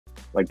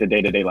like the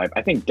day-to-day life.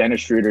 I think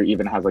Dennis Schroeder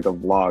even has like a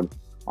vlog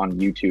on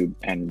YouTube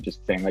and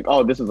just saying like,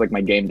 oh, this is like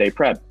my game day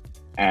prep.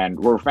 And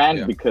we're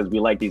fans because we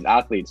like these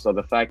athletes. So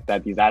the fact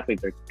that these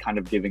athletes are kind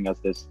of giving us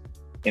this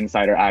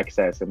insider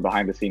access and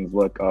behind the scenes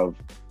look of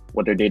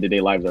what their day-to-day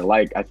lives are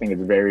like, I think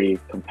it's very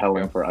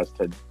compelling for us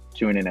to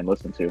tune in and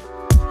listen to.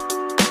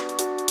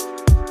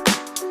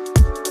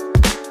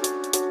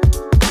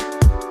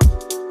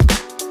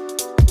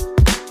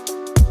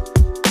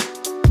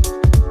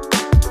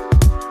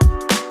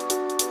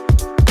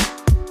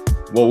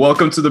 Well,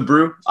 welcome to the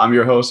Brew. I'm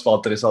your host,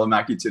 Valtteri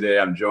Salamaki. Today,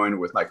 I'm joined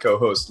with my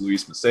co-host,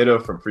 Luis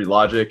Macedo from Free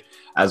Logic,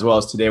 as well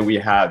as today we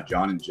have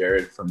John and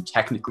Jaryd from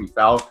Technically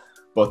Foul.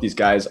 Both these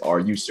guys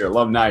are UCR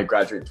alumni,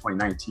 graduated in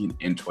 2019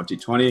 and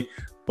 2020.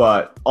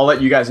 But I'll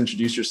let you guys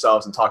introduce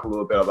yourselves and talk a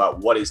little bit about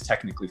what is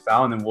Technically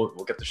Foul, and then we'll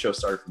get the show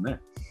started from there.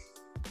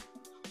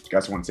 You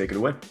guys want to take it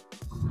away?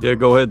 Yeah,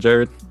 go ahead,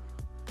 Jaryd.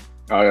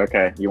 Oh,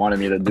 okay. You wanted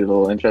me to do the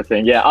little intro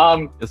thing?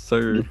 Yeah. Yes,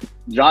 sir.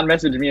 John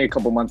messaged me a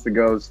couple months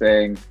ago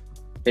saying,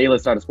 hey,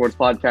 let's start a sports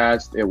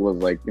podcast. It was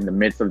like in the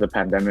midst of the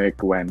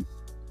pandemic when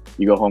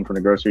you go home from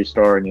the grocery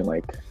store and you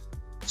like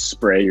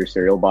spray your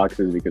cereal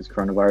boxes because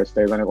coronavirus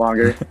stays on it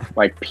longer,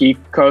 like peak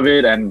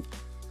COVID. And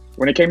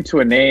when it came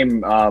to a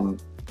name,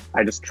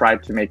 I just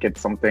tried to make it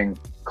something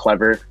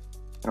clever.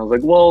 And I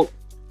was like, well,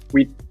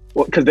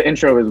 because the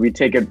intro is we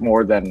take our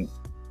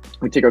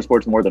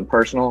sports more than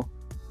personal,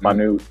 but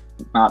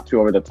not too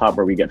over the top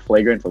where we get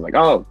flagrant. So I was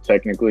like, oh,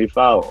 technically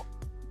foul.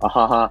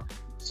 Ahaha.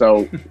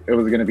 So it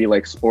was going to be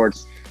like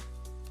sports,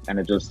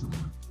 and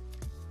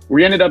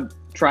we ended up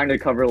trying to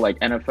cover like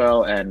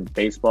NFL and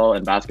baseball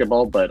and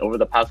basketball, but over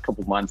the past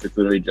couple months, it's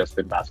literally just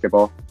been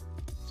basketball.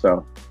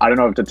 So I don't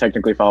know if the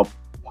technically foul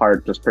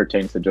part just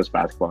pertains to just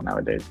basketball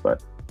nowadays,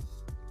 but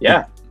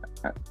yeah.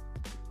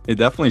 It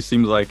definitely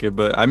seems like it,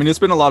 but I mean, it's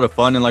been a lot of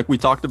fun. And like we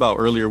talked about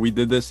earlier, we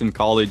did this in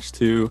college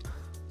too,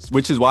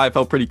 which is why I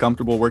felt pretty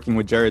comfortable working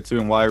with Jaryd too,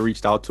 and why I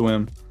reached out to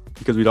him,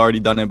 because we'd already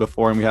done it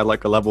before and we had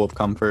like a level of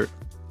comfort.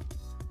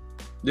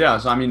 Yeah,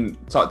 so I mean,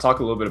 talk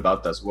a little bit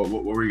about this. What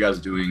were you guys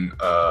doing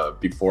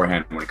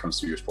beforehand when it comes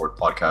to your sport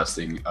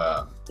podcasting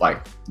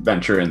like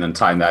venture, and then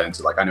tying that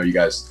into like, I know you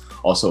guys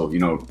also,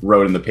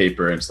 wrote in the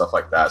paper and stuff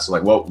like that. So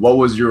like what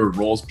was your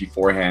roles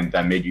beforehand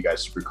that made you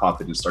guys super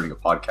confident starting a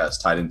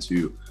podcast tied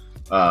into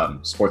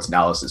sports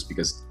analysis?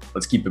 Because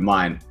let's keep in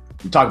mind,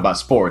 we talk about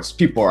sports,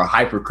 people are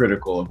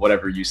hypercritical of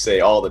whatever you say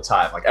all the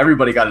time. Like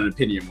everybody got an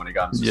opinion when it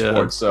comes to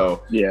sports.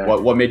 So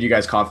what made you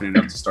guys confident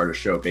enough to start a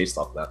show based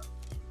off of that?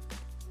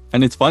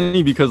 And it's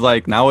funny because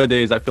like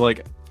nowadays I feel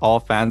like all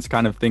fans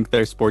kind of think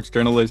they're sports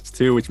journalists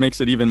too, which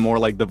makes it even more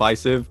like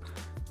divisive.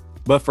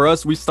 But for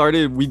us, we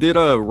did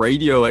a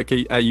radio at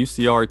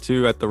UCR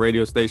too, at the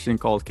radio station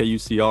called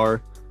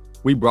KUCR.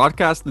 We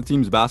broadcast the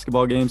team's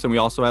basketball games, and we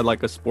also had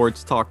like a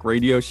sports talk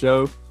radio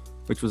show,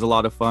 which was a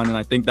lot of fun. And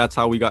I think that's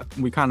how we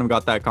kind of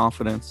got that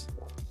confidence.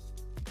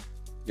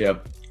 Yeah.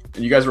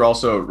 And you guys were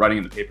also writing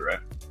in the paper, right?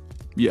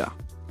 Yeah.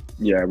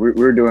 Yeah, we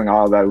were doing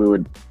all that. We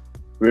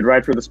would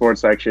write for the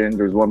sports section.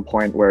 There was one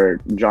point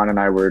where John and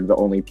I were the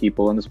only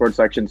people in the sports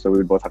section, so we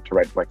would both have to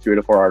write like 3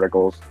 to 4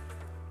 articles.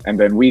 And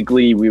then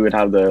weekly, we would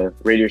have the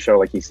radio show,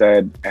 like he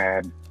said,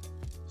 and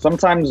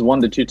sometimes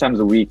 1 to 2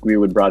 times a week, we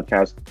would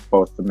broadcast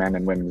both the men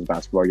and women's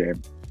basketball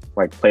game,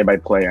 like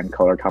play-by-play and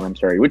color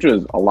commentary, which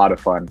was a lot of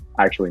fun.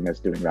 I actually miss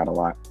doing that a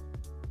lot.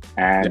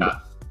 And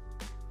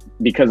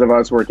because of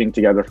us working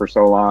together for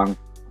so long,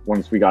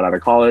 once we got out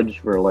of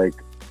college, we were like,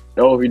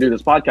 oh, if we do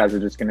this podcast,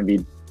 it's just going to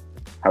be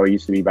how it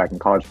used to be back in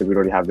college, because we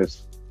already have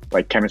this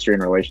like chemistry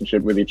and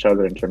relationship with each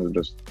other in terms of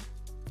just,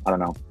 I don't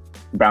know,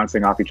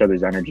 bouncing off each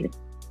other's energy,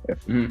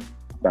 if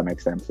that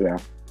makes sense. Yeah.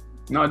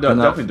 No, it does.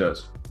 Definitely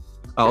does.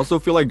 I also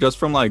feel like just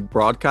from like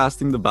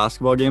broadcasting the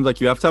basketball games,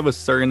 like you have to have a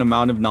certain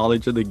amount of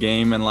knowledge of the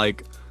game and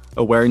like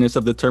awareness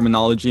of the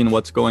terminology and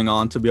what's going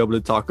on to be able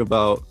to talk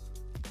about,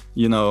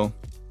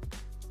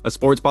 a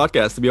sports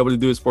podcast. To be able to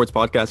do a sports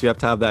podcast, you have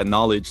to have that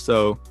knowledge.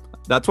 So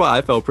that's why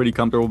I felt pretty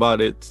comfortable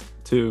about it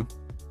too.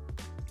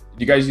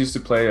 You guys used to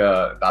play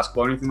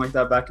basketball or anything like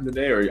that back in the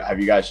day, or have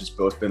you guys just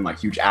both been like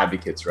huge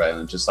advocates, right?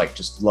 And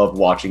just love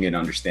watching it and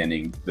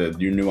understanding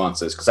your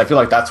nuances? Because I feel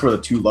like that's where the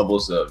two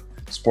levels of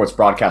sports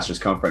broadcasters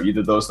come from.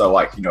 Either those that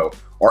like,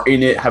 are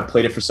in it, have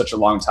played it for such a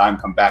long time,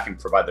 come back and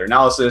provide their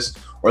analysis,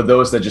 or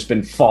those that just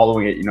been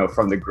following it,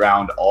 from the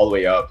ground all the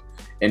way up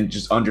and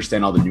just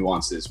understand all the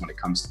nuances when it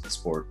comes to the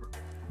sport.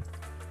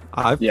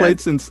 I've played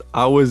since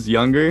I was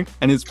younger,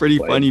 and it's pretty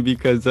funny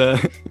because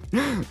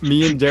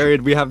me and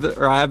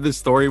Jaryd, I have this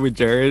story with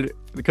Jaryd,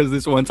 because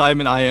this one time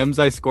in IMs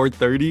I scored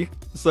 30.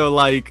 So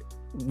like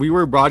we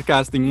were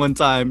broadcasting one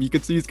time, you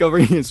could see he's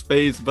covering his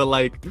face, but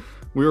like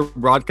we were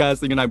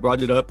broadcasting and I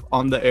brought it up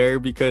on the air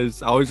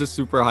because I was just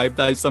super hyped.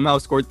 I somehow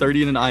scored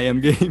 30 in an IM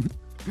game.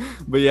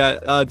 But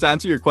yeah, to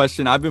answer your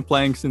question, I've been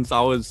playing since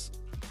I was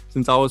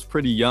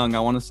pretty young. I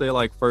want to say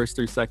like 1st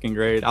or 2nd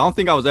grade. I don't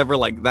think I was ever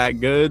like that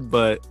good,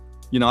 but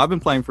I've been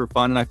playing for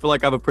fun, and I feel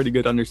like I have a pretty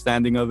good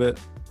understanding of it.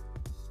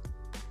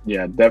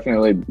 Yeah,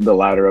 definitely the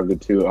latter of the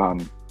two.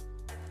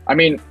 I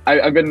mean,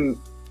 I've been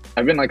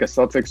I've been like a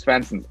Celtics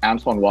fan since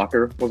Antoine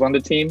Walker was on the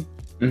team,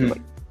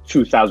 Mhm.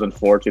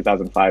 2004,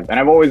 2005, and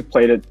I've always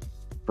played it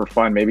for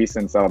fun, maybe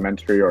since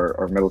elementary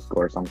or middle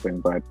school or something.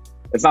 But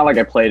it's not like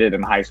I played it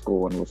in high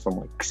school and was some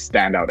like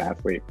standout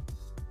athlete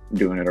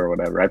doing it or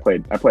whatever. I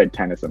played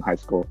tennis in high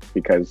school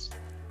because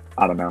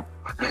I don't know,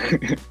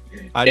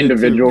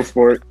 individual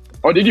sport.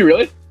 Oh, did you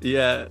really?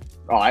 Yeah.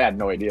 Oh, I had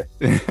no idea.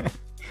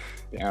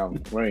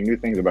 Damn, learning new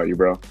things about you,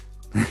 bro.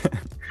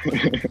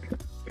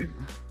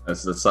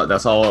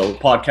 That's all a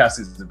podcast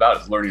is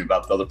about, is learning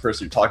about the other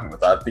person you're talking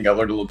with. I think I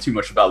learned a little too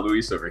much about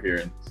Luis over here,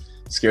 and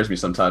it scares me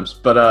sometimes.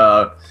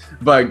 But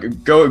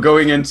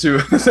going into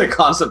the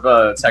concept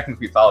of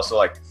technically foul. So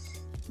like,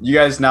 you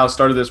guys now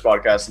started this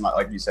podcast, and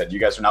like you said, you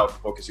guys are now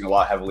focusing a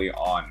lot heavily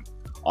on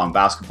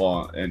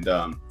basketball.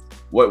 And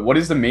what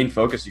is the main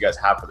focus you guys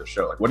have for the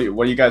show? Like, what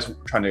are you guys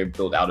trying to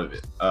build out of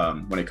it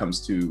when it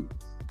comes to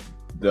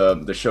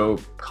the show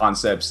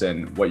concepts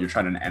and what you're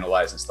trying to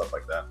analyze and stuff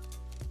like that?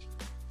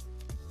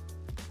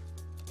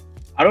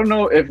 I don't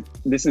know if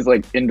this is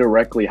like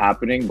indirectly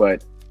happening,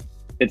 but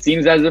it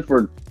seems as if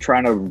we're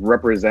trying to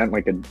represent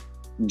like a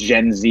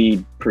Gen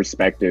Z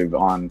perspective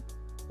on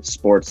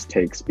sports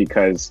takes,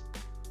 because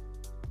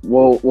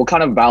we'll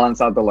kind of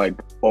balance out the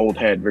like old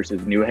head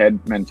versus new head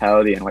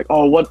mentality, and like,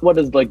 oh, what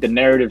does like the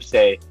narrative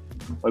say?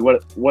 Like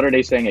what are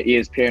they saying at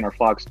ESPN or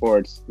Fox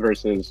Sports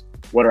versus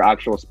what are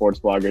actual sports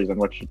bloggers, and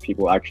what should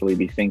people actually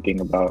be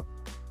thinking about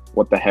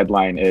what the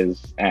headline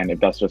is, and if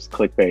that's just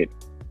clickbait.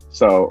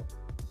 So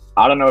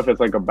I don't know if it's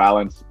like a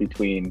balance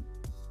between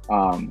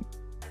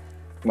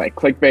like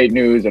clickbait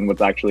news and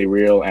what's actually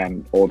real,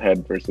 and old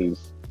head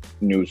versus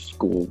new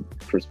school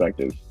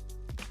perspective.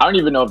 I don't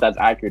even know if that's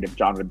accurate, if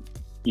John would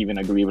even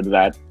agree with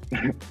that.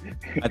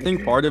 I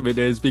think part of it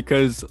is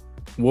because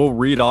we'll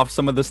read off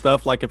some of the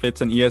stuff, like if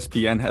it's an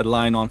ESPN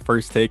headline on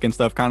First Take and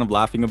stuff, kind of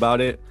laughing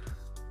about it,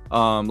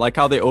 like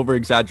how they over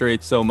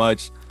exaggerate so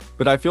much.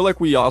 But I feel like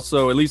we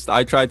also, at least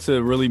I try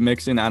to really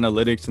mix in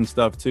analytics and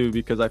stuff too,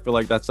 because I feel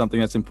like that's something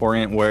that's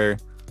important. Where,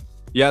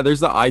 yeah,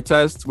 there's the eye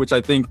test, which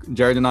I think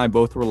Jaryd and I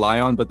both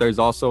rely on, but there's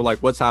also like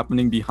what's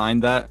happening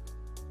behind that,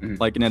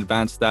 like in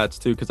advanced stats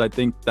too, because I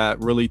think that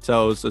really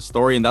tells a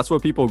story, and that's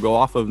what people go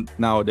off of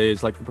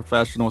nowadays, like the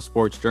professional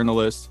sports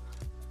journalists.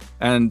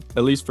 And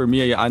at least for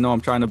me, I know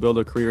I'm trying to build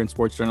a career in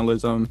sports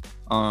journalism.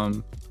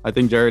 I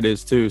think Jaryd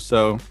is too,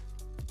 so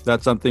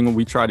that's something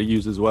we try to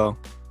use as well.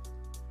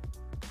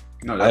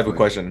 No, I have a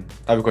question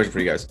for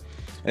you guys,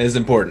 and it's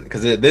important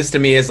because this to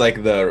me is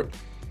like the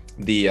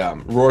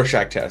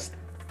Rorschach test.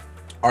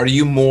 Are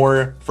you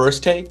more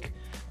First Take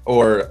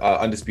or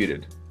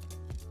Undisputed?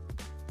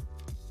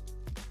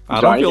 I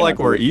don't feel like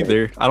we're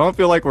either. I don't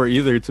feel like we're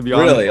either, to be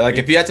honest. Really? Like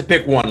if you had to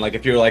pick one, like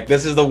if you're like,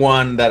 this is the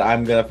one that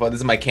I'm gonna,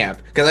 this is my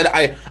camp, because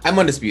I'm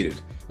Undisputed.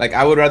 Like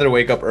I would rather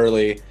wake up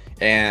early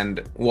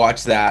and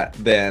watch that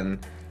than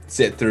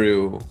sit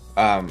through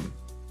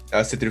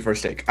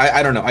First Take.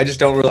 I don't know. I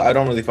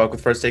don't really fuck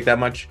with First Take that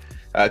much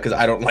because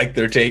I don't like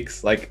their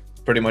takes. Like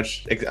pretty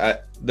much,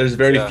 there's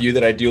very few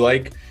that I do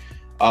like.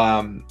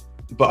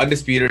 But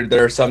Undisputed,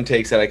 there are some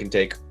takes that I can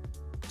take.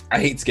 I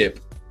hate Skip.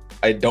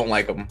 I don't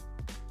like him,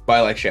 but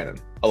I like Shannon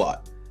a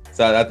lot.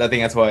 So I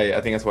think that's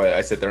why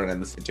I sit there and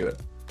listen to it.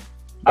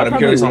 But I'm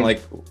curious on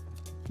like,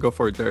 go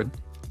for it, Jaryd.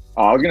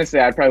 Oh, I was gonna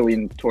say I'd probably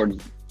lean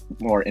towards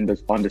more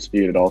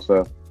Undisputed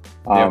also.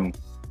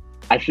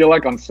 I feel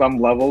like on some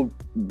level,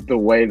 the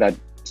way that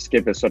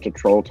Skip is such a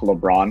troll to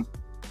LeBron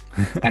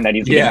and that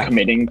he's been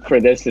committing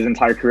for this his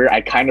entire career,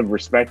 I kind of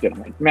respect it. I'm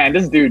like, man,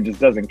 this dude just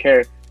doesn't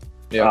care.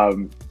 Yeah.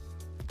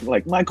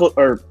 Like Michael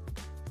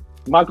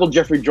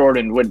Jeffrey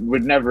Jordan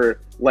would never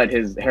let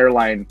his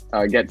hairline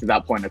get to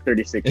that point at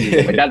 36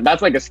 years. Like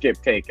that's like a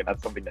Skip take, and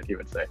that's something that he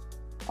would say,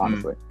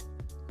 honestly.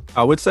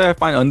 I would say I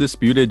find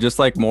Undisputed just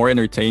like more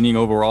entertaining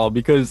overall,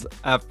 because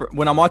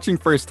when I'm watching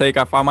First Take,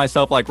 I find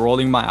myself like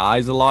rolling my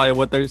eyes a lot at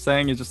what they're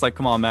saying. It's just like,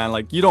 come on, man,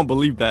 like you don't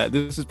believe that.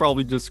 This is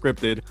probably just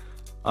scripted.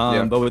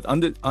 But with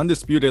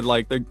Undisputed,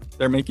 like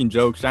they're making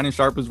jokes. Shannon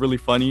Sharp is really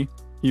funny.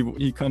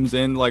 He comes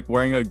in like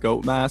wearing a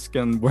goat mask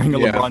and wearing a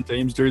LeBron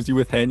James jersey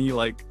with Henny.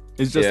 Like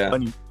it's just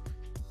funny.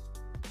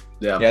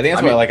 Yeah, I think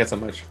that's why I like it so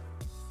much.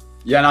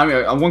 Yeah, and I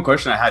mean, one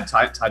question I had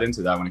tied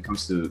into that when it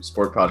comes to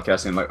sport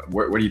podcasting, like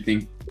where do you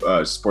think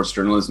sports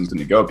journalism is going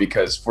to go?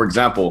 Because, for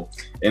example,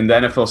 in the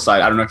NFL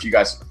side, I don't know if you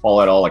guys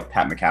follow at all, like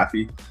Pat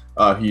McAfee,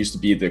 who used to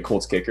be the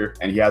Colts kicker,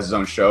 and he has his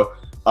own show.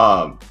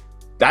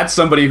 That's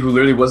somebody who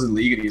literally was in the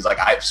league, and he's like,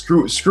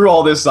 screw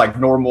all this like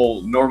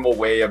normal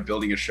way of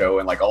building a show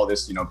and like all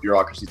this,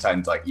 bureaucracy tied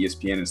into like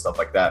ESPN and stuff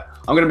like that.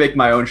 I'm gonna make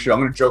my own show. I'm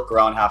gonna joke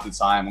around half the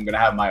time. I'm gonna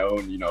have my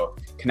own,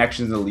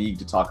 connections in the league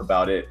to talk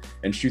about it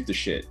and shoot the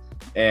shit.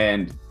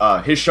 And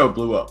his show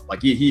blew up.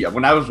 Like he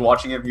when I was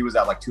watching him, he was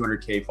at like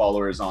 200K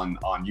followers on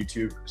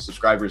YouTube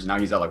subscribers, and now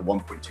he's at like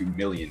 1.2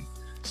 million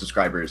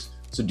subscribers.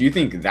 So do you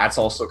think that's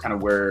also kind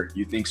of where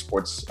you think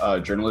sports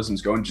journalism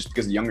is going, just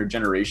because the younger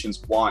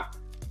generations want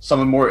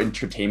some more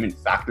entertainment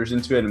factors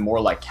into it and more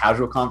like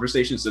casual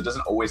conversations, so it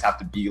doesn't always have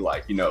to be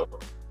like,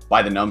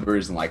 by the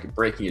numbers and like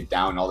breaking it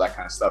down and all that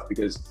kind of stuff?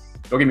 Because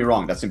don't get me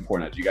wrong, that's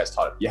important, as you guys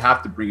taught it. You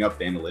have to bring up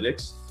the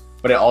analytics,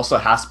 but it also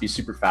has to be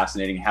super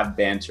fascinating, have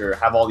banter,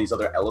 have all these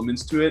other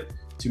elements to it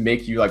to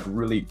make you like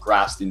really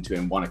grasped into it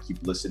and want to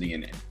keep listening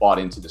and bought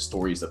into the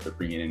stories that they're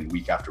bringing in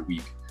week after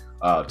week,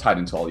 tied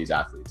into all these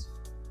athletes.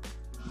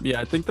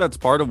 Yeah, I think that's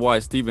part of why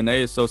Stephen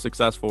A is so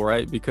successful,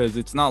 right? Because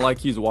it's not like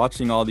he's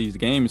watching all these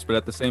games, but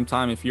at the same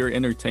time, if you're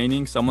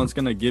entertaining, someone's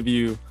going to give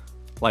you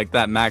like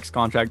that max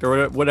contract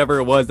or whatever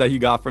it was that he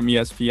got from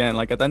ESPN.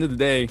 Like at the end of the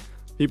day,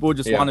 people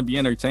just want to be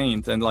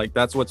entertained. And like,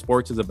 that's what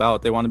sports is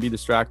about. They want to be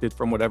distracted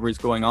from whatever is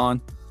going on.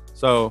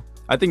 So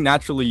I think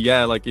naturally,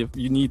 yeah, like if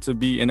you need to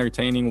be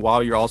entertaining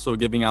while you're also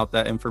giving out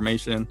that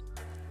information.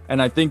 And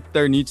I think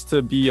there needs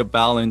to be a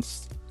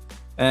balance.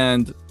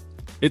 And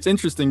it's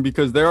interesting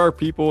because there are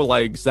people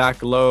like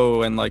Zach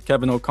Lowe and like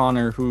Kevin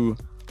O'Connor who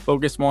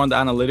focus more on the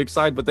analytics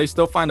side, but they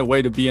still find a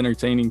way to be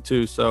entertaining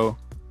too. So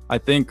I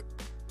think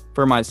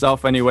for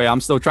myself anyway,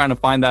 I'm still trying to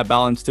find that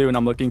balance too. And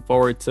I'm looking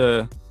forward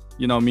to,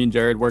 you know, me and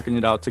Jaryd working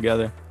it out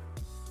together.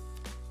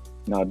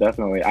 No,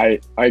 definitely. I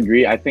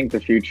agree. I think the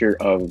future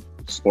of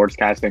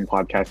sportscasting,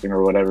 podcasting,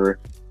 or whatever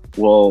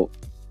will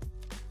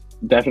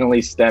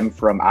definitely stem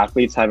from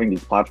athletes having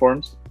these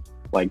platforms.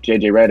 Like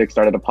JJ Redick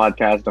started a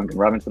podcast, Duncan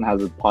Robinson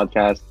has a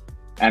podcast.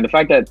 And the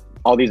fact that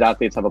all these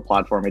athletes have a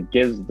platform, it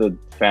gives the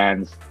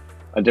fans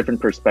a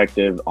different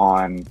perspective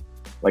on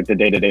like the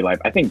day-to-day life.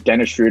 I think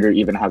Dennis Schroeder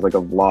even has like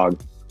a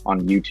vlog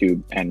on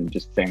YouTube and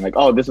just saying like,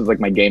 oh, this is like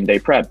my game day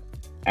prep.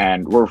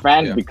 And we're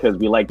fans because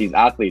we like these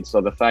athletes.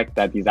 So the fact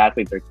that these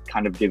athletes are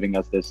kind of giving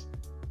us this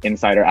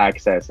insider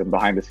access and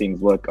behind the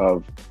scenes look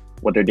of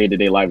what their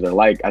day-to-day lives are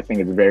like, I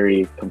think it's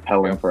very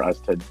compelling for us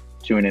to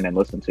tune in and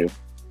listen to.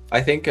 I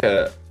think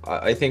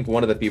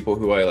one of the people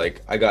who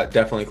I got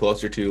definitely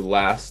closer to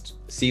last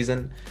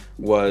season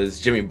was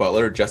Jimmy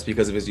Butler, just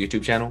because of his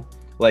YouTube channel.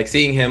 Like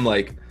seeing him,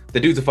 like the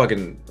dude's a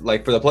fucking,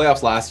 like for the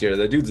playoffs last year,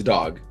 the dude's a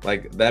dog.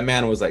 Like that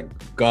man was like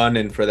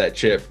gunning for that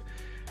chip.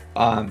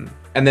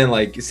 And then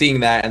like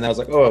seeing that, and I was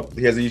like, oh,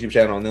 he has a YouTube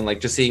channel. And then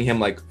like just seeing him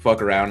like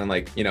fuck around and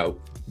like, you know,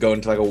 go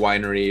into like a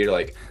winery, or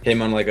like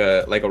him on like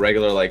a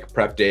regular like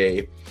prep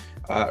day,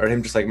 or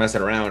him just like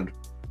messing around.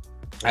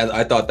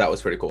 I thought that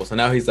was pretty cool. So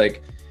now he's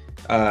like,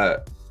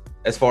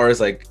 as far as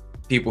like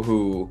people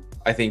who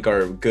I think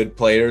are good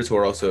players who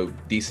are also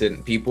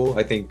decent people,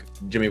 I think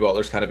Jimmy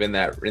Butler's kind of in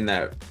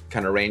that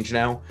kind of range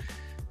now.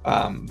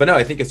 But no,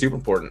 I think it's super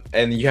important.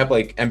 And you have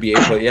like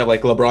NBA play, you have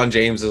like LeBron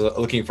James is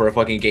looking for a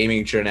fucking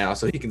gaming chair now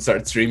so he can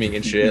start streaming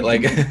and shit.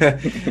 Like,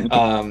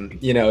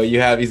 you know,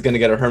 he's gonna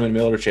get a Herman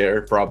Miller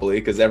chair probably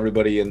because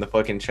everybody in the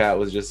fucking chat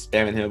was just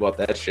spamming him about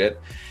that shit.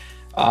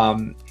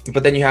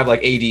 But then you have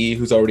like AD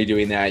who's already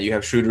doing that. You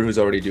have Schroeder who's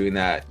already doing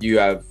that. You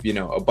have, you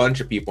know, a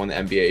bunch of people in the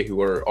NBA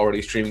who are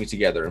already streaming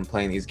together and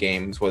playing these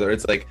games, whether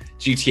it's like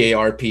GTA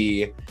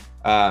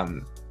RP,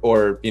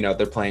 or, you know,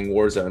 they're playing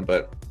Warzone.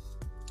 But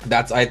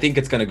I think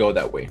it's going to go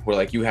that way, where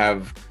like you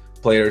have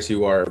players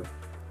who are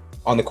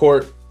on the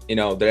court, you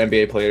know, they're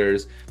NBA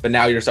players, but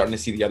now you're starting to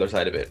see the other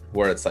side of it,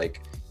 where it's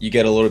like you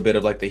get a little bit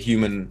of like the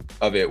human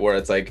of it, where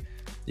it's like,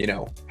 you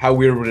know, how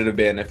weird would it have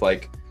been if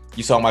like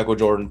you saw Michael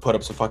Jordan put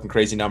up some fucking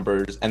crazy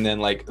numbers, and then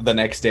like the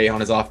next day on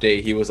his off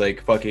day, he was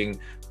like fucking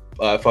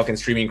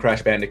streaming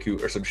Crash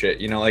Bandicoot or some shit,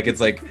 you know, like it's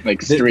like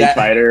Street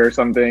Fighter or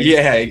something.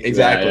 Yeah,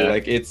 exactly. Yeah.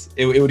 Like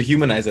it would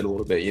humanize it a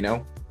little bit, you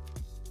know?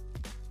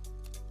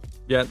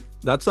 Yeah,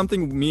 that's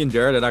something me and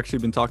Jaryd had actually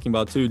been talking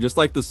about too, just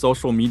like the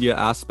social media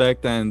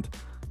aspect. And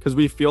because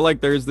we feel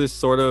like there's this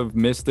sort of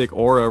mystic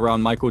aura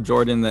around Michael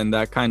Jordan and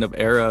that kind of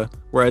era,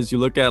 whereas you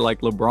look at like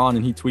LeBron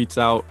and he tweets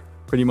out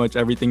pretty much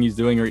everything he's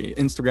doing, or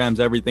Instagrams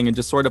everything, and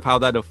just sort of how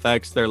that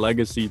affects their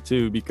legacy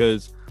too,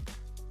 because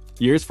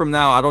years from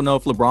now, I don't know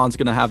if LeBron's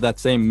gonna have that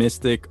same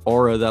mystic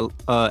aura that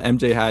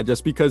MJ had,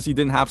 just because he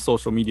didn't have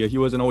social media. He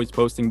wasn't always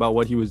posting about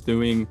what he was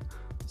doing.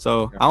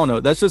 So I don't know,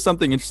 that's just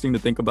something interesting to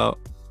think about.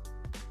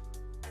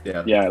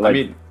 Yeah, like, I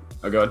mean,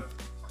 go ahead.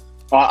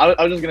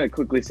 I was just gonna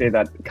quickly say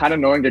that kind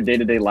of knowing their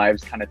day-to-day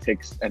lives kind of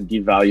takes and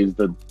devalues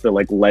the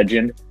like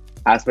legend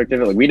aspect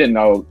of it. Like we didn't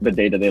know the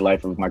day-to-day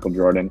life of Michael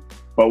Jordan,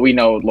 but we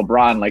know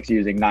LeBron likes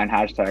using 9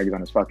 hashtags on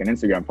his fucking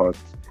Instagram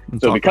posts.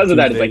 So because of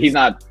that, it's like he's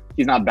not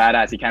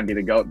badass. He can't be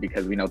the GOAT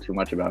because we know too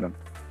much about him.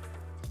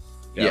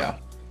 Yeah.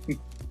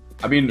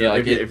 I mean, yeah,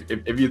 like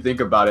if you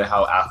think about it,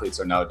 how athletes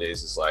are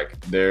nowadays, is like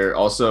they're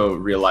also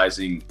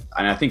realizing,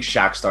 and I think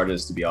Shaq started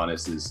this, to be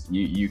honest, is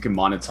you can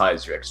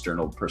monetize your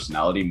external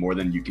personality more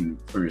than you can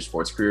from your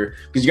sports career.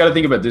 Because you got to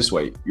think about it this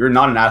way: you're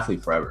not an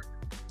athlete forever.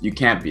 You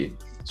can't be.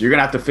 So you're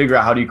gonna have to figure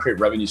out how do you create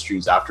revenue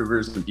streams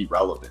afterwards to be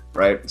relevant,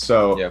 right?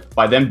 So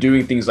by them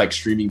doing things like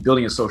streaming,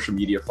 building a social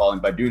media following,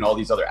 by doing all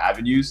these other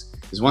avenues,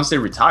 is once they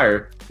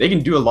retire, they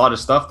can do a lot of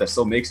stuff that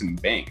still makes them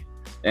bank.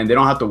 And they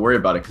don't have to worry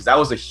about it, because that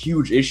was a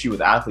huge issue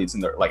with athletes in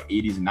their like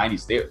 80s and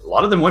 90s. A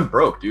lot of them went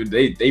broke, dude.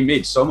 They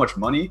made so much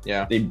money.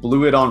 Yeah. They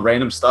blew it on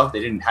random stuff.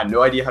 They had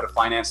no idea how to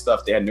finance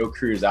stuff. They had no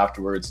careers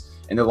afterwards,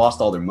 and they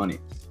lost all their money.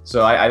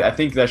 So I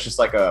think that's just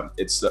like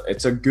it's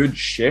a good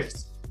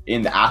shift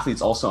in the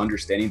athletes also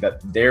understanding that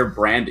their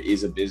brand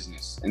is a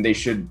business, and they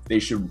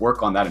should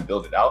work on that and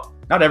build it out.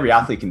 not every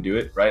athlete can do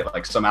it, right?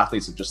 Like some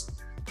athletes are just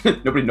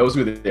nobody knows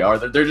who they are.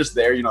 They're just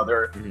there, you know,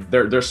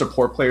 they're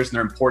support players and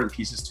they're important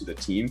pieces to the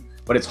team,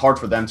 but it's hard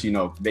for them to, you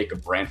know, make a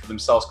brand for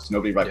themselves because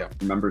nobody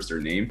remembers their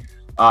name.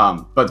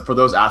 But for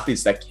those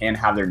athletes that can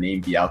have their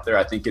name be out there,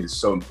 I think it is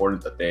so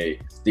important that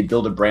they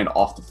build a brand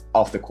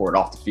off the court,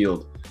 off the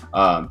field,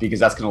 because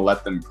that's going to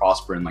let them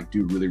prosper and like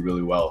do really,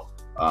 really well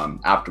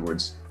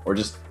afterwards. Or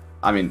just,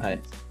 I mean,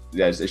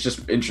 yeah, it's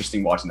just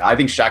interesting watching that. I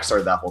think Shaq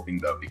started that whole thing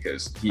though,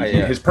 because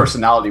his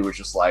personality was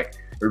just like,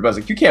 everybody's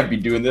like, you can't be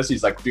doing this.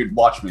 He's like, dude,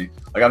 watch me.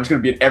 Like, I'm just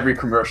going to be in every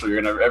commercial you're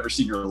going to ever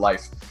see in your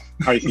life.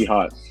 Icy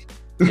hot.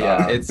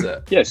 Yeah,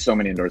 he has so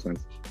many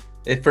endorsements.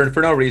 For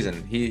no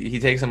reason. He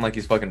takes him like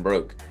he's fucking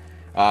broke.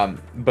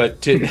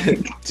 But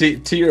to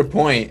your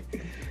point,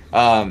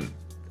 I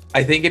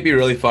think it'd be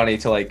really funny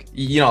to like,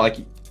 you know, like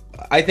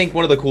I think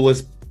one of the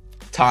coolest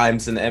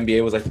times in the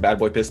NBA was like the Bad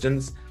Boy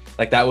Pistons.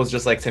 Like that was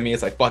just like, to me,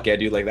 it's like, fuck yeah,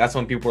 dude. Like that's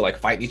when people were like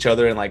fighting each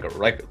other and like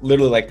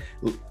literally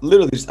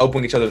just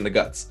elbowing each other in the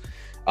guts.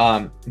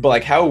 But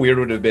like how weird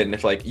would it have been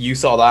if like you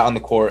saw that on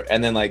the court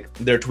and then like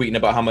they're tweeting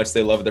about how much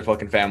they love their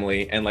fucking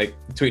family and like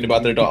tweeting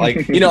about their dog,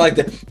 like, you know, like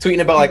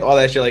tweeting about like all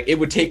that shit. Like it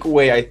would take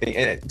away, I think,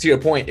 and to your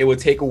point, it would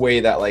take away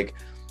that like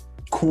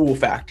cool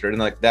factor and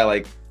like that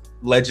like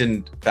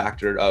legend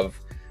factor of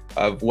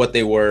what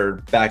they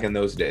were back in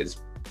those days.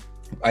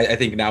 I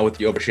think now with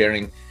the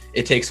oversharing,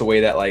 it takes away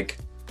that like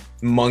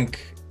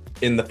monk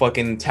in the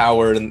fucking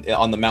tower and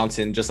on the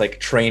mountain just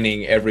like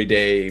training every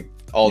day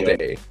all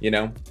day, you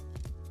know.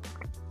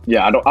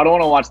 Yeah, I don't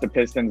want to watch the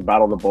Pistons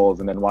battle the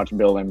Bulls and then watch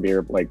Bill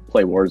Laimbeer like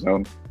play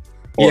Warzone.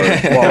 Or,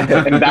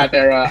 well, in that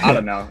era, I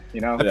don't know,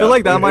 you know. I feel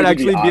like that might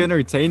actually be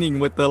entertaining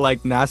with the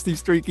like nasty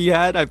streak he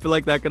had. I feel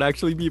like that could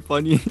actually be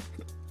funny.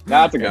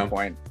 That's a good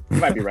point. You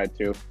might be right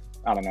too.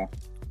 I don't know.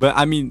 But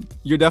I mean,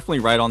 you're definitely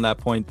right on that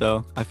point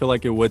though. I feel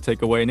like it would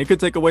take away, and it could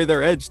take away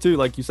their edge too.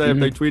 Like you said, if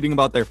they're tweeting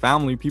about their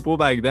family, people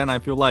back then I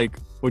feel like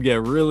would get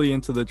really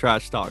into the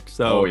trash talk.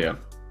 So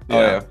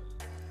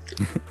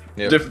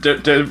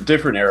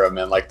different era,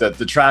 man. Like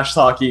the trash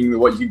talking,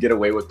 what you could get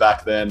away with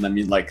back then. I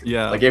mean, like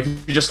if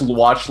you just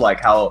watch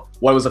like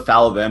what was a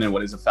foul then and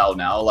what is a foul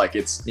now, like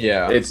it's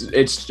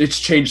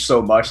changed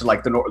so much.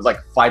 Like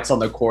like fights on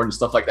the court and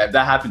stuff like that. If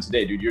that happened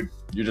today, dude,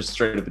 you're just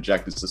straight up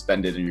ejected,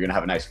 suspended, and you're gonna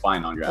have a nice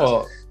fine on your ass.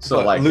 Well,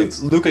 so like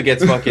Luka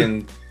gets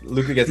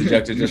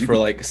ejected just for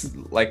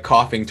like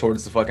coughing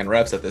towards the fucking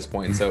refs at this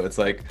point. So it's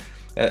like,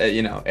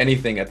 you know,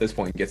 anything at this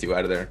point gets you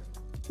out of there.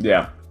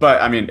 Yeah,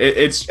 but I mean,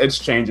 it's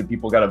changed and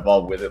people got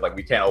involved with it. Like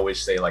we can't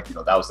always say like, you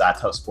know, that was that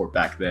tough sport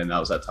back then, that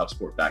was that tough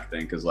sport back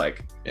then, because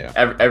like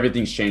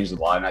everything's changed a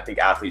lot, and I think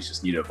athletes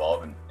just need to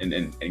evolve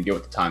and get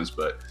with the times.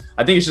 But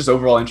I think it's just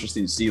overall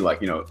interesting to see,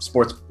 like, you know,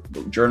 sports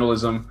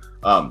journalism,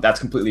 that's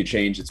completely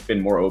changed. It's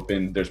been more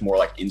open. There's more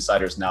like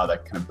insiders now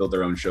that kind of build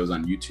their own shows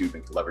on YouTube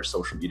and can leverage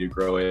social media to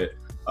grow it.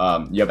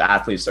 You have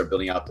athletes that are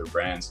building out their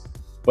brands.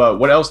 But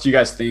what else do you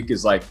guys think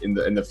is like in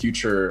the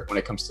future when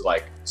it comes to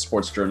like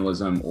sports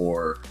journalism,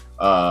 or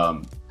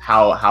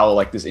how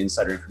like this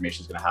insider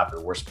information is going to happen,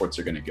 or where sports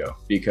are going to go?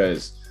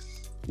 Because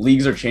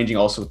leagues are changing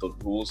also with the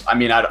rules. I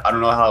mean, I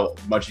don't know how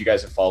much you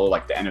guys have followed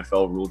like the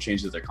NFL rule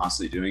changes they're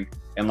constantly doing,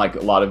 and like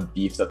a lot of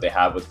beef that they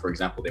have with, for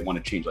example, they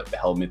want to change like the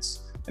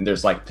helmets, and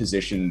there's like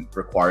position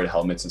required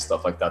helmets and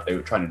stuff like that they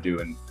were trying to do,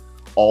 and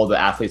all the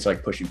athletes are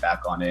like pushing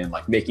back on it and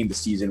like making the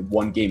season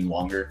one game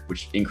longer,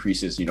 which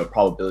increases, you know,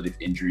 probability of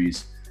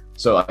injuries.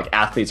 So like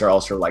athletes are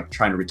also like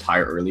trying to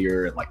retire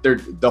earlier, and like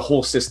the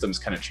whole system's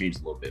kind of changed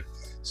a little bit.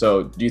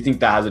 So do you think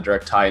that has a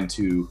direct tie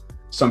into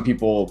some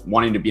people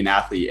wanting to be an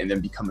athlete and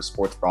then become a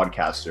sports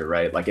broadcaster,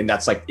 right? Like, and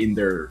that's like in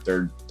their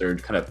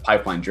kind of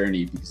pipeline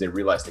journey because they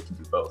realize they can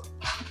do both.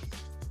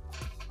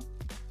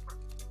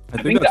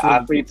 I think the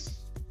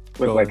athletes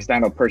with like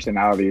stand-up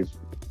personalities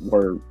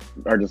are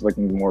just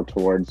looking more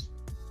towards,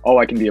 oh,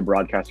 I can be a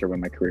broadcaster when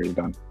my career is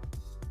done.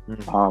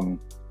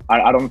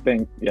 I don't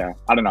think,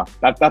 I don't know.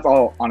 That's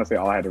all, honestly,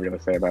 all I had to really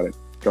say about it.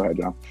 Go ahead,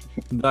 John.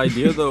 The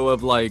idea though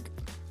of like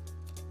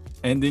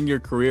ending your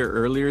career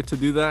earlier to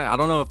do that, I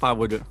don't know if I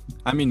would.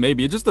 I mean,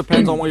 maybe it just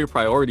depends on what your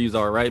priorities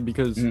are, right?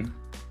 Because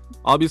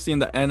obviously in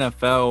the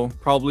NFL,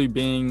 probably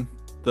being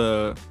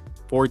the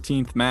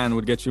 14th man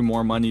would get you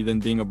more money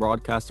than being a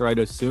broadcaster, I'd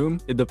assume.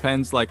 It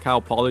depends like how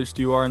polished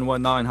you are and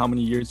whatnot and how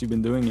many years you've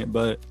been doing it.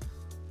 But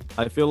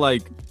I feel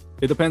like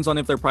it depends on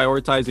if they're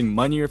prioritizing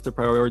money or if they're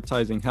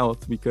prioritizing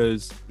health,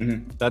 because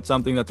that's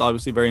something that's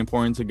obviously very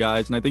important to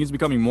guys. And I think it's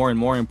becoming more and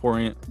more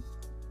important,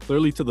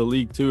 clearly, to the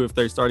league too, if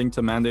they're starting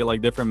to mandate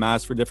like different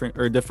masks for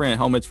different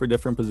helmets for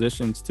different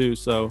positions too.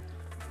 So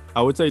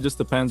I would say it just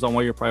depends on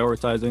what you're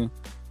prioritizing.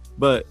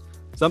 But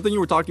something you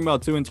were talking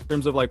about too in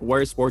terms of like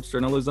where sports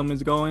journalism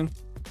is going,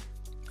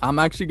 I'm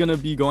actually going to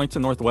be going to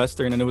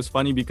Northwestern, and it was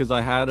funny because I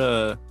had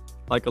a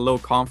little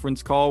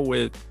conference call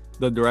with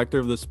the director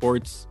of the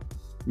sports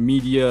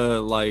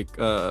media, like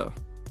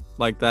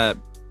that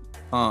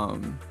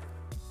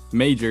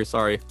Major,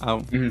 sorry, I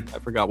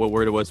forgot what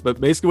word it was, but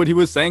basically what he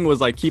was saying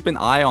was like keep an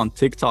eye on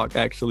TikTok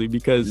actually,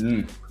 because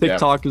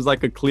TikTok is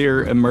like a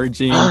clear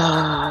emerging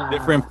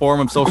different form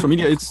of social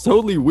media. It's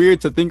totally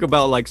weird to think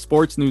about like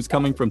sports news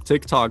coming from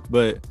TikTok,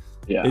 but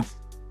it's,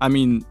 I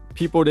mean,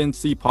 people didn't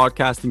see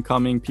podcasting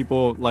coming.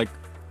 People like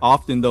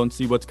often don't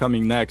see what's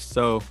coming next.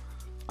 So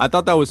I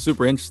thought that was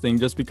super interesting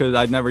just because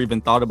I'd never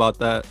even thought about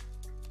that.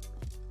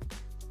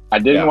 I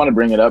didn't want to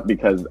bring it up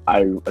because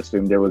I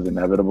assumed it was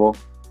inevitable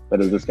that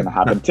it was just going to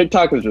happen.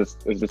 TikTok is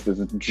just this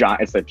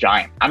giant. It's a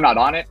giant. I'm not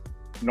on it,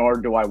 nor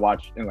do I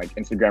watch in like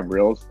Instagram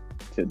Reels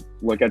to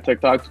look at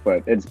TikToks.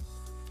 But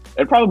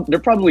there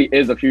probably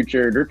is a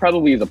future. There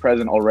probably is a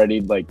present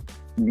already, like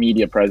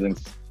media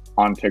presence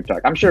on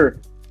TikTok. I'm sure.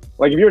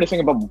 Like if you were to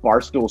think about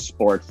Barstool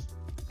Sports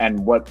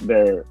and what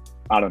their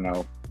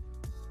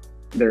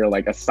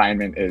like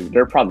assignment is,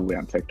 they're probably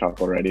on TikTok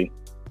already,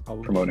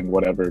 promoting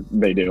whatever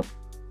they do.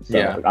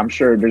 So I'm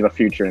sure there's a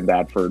future in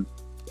that for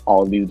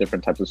all of these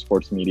different types of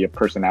sports media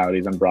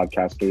personalities and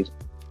broadcasters.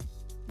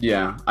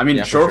 Yeah, I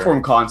mean, short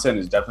form content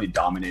is definitely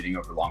dominating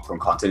over long form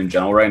content in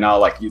general right now.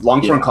 Like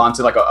long form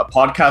content, like a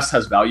podcast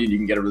has value and you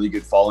can get a really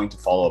good following to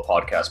follow a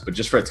podcast, but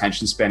just for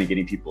attention span and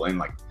getting people in,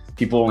 like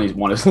people only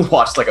want to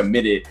watch like a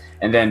minute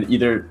and then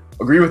either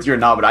agree with you or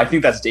not. But I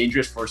think that's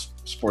dangerous for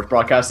sports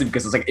broadcasting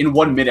because it's like in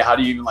 1 minute, how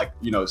do you even like,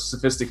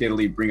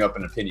 sophisticatedly bring up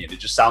an opinion? It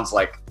just sounds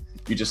like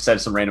you just said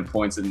some random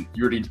points and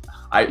you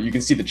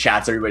can see the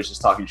chats, everybody's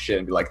just talking shit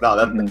and be like, no,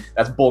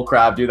 that's bull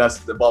crap, dude, that's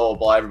the blah blah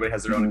blah. Everybody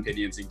has their own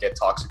opinions and get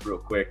toxic real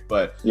quick.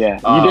 But you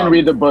didn't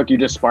read the book, you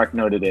just spark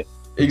noted it.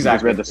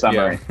 Exactly. You just read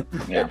the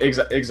summary.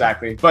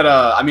 Exactly. But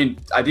I mean,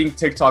 I think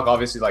TikTok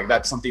obviously like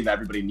that's something that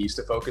everybody needs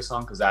to focus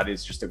on because that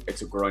is just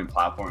it's a growing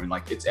platform and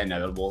like it's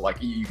inevitable. Like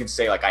you can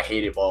say like I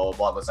hate it, blah blah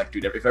blah. But it's like,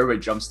 dude, if everybody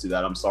jumps to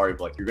that, I'm sorry,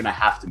 but like you're gonna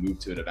have to move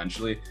to it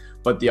eventually.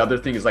 But the other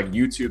thing is like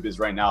YouTube is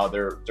right now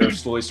they're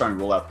slowly starting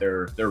to roll out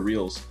their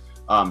reels.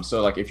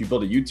 So like if you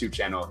build a YouTube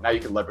channel, now you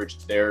can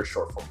leverage their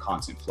short form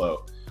content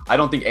flow. I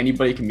don't think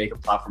anybody can make a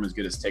platform as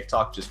good as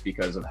TikTok just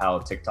because of how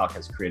TikTok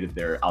has created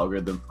their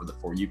algorithm for the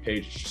For You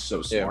page. It's just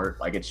so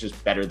smart. Like it's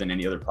just better than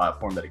any other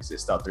platform that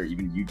exists out there.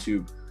 Even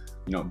YouTube,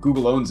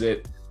 Google owns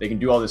it. They can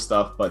do all this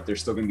stuff, but they're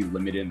still going to be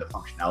limited in the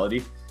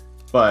functionality.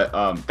 But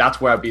that's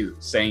what I'd be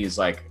saying is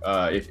like,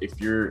 if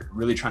you're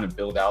really trying to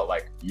build out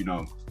like,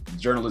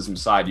 journalism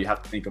side, you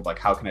have to think of like,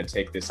 how can I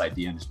take this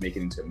idea and just make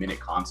it into a minute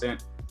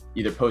content?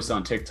 Either post it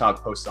on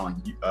TikTok, post it on,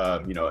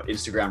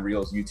 Instagram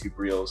Reels, YouTube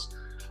Reels.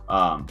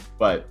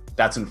 But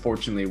that's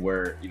unfortunately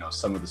where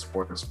some of the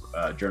sports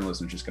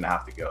journalism is just going to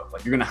have to go.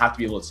 Like you're going to have to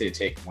be able to say a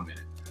take in 1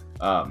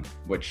 minute,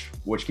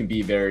 which can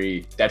be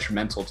very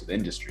detrimental to the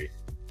industry.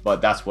 But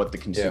that's what the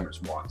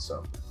consumers want.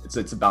 So it's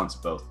a balance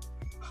of both.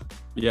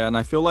 Yeah, and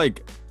I feel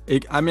like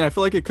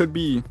it could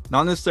be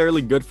not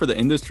necessarily good for the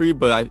industry,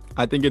 but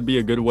I think it'd be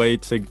a good way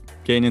to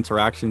gain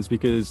interactions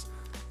because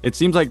it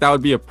seems like that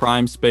would be a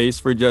prime space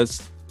for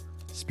just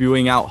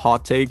spewing out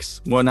hot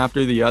takes one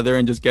after the other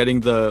and just getting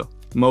the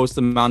most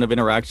amount of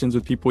interactions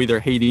with people either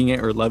hating it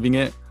or loving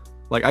it.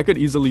 Like I could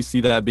easily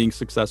see that being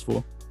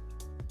successful.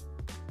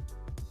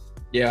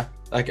 Yeah,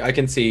 I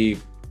can see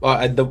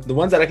the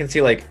ones that I can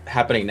see like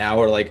happening now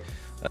are like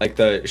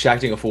the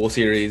Shacking a Fool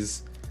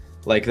series.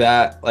 Like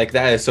that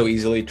is so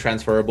easily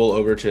transferable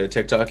over to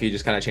TikTok. You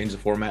just kind of change the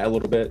format a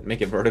little bit,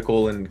 make it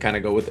vertical and kind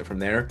of go with it from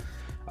there.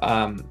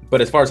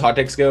 But as far as hot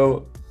takes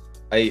go,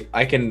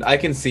 I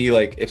can see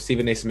like if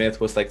Stephen A.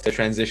 Smith was like to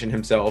transition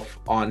himself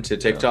onto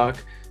TikTok,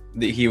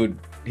 he would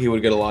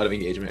get a lot of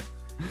engagement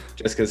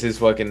just because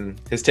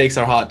his takes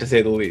are hot to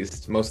say the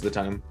least most of the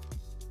time.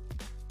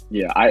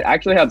 Yeah, I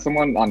actually had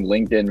someone on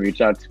LinkedIn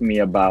reach out to me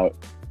about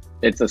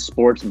it's a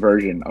sports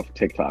version of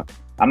TikTok.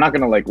 I'm not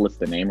gonna like list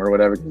the name or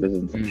whatever because this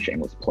isn't some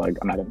shameless plug.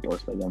 I'm not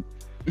endorsed by them.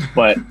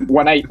 But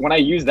when I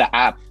use the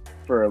app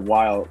for a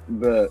while,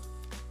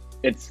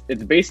 it's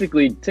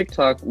basically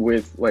TikTok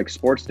with like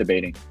sports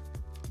debating,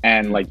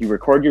 and like you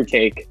record your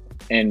take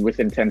and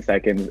within 10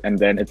 seconds, and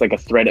then it's like a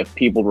thread of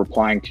people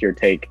replying to your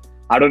take.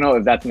 I don't know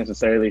if that's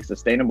necessarily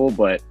sustainable,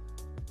 but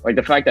like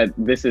the fact that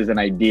this is an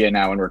idea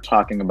now and we're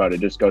talking about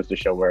it just goes to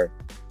show where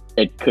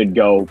it could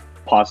go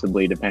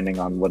possibly depending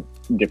on what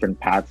different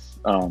paths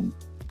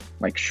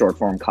like short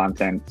form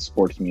content,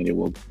 sports media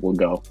will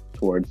go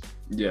towards.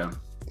 Yeah.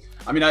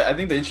 I mean, I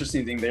think the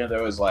interesting thing there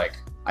though is like,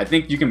 I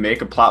think you can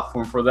make a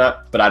platform for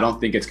that, but I don't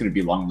think it's going to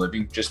be long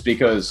living just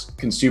because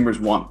consumers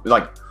want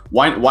like,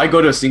 why go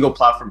to a single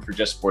platform for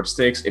just sports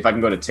takes if I can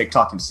go to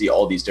TikTok and see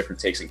all these different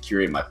takes and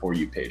curate my For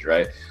You page,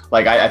 right?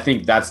 Like, I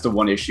think that's the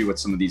one issue with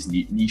some of these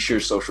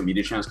niche social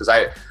media channels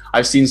because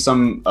I've seen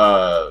some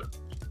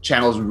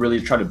channels really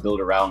try to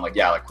build around like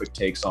quick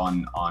takes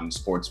on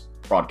sports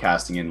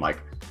broadcasting and like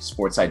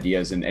sports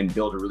ideas and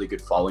build a really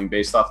good following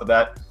based off of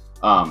that.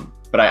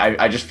 But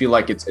I just feel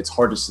like it's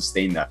hard to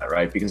sustain that,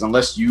 right? Because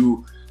unless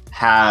you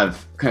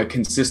have kind of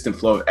consistent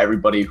flow of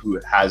everybody who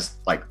has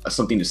like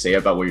something to say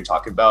about what you're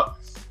talking about,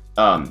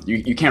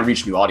 you can't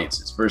reach new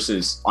audiences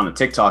versus on a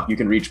TikTok, you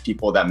can reach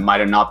people that might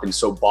have not been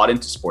so bought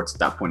into sports at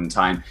that point in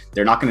time.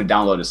 They're not going to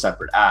download a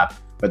separate app,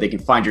 but they can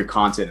find your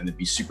content and then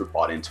be super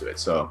bought into it.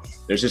 So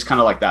there's just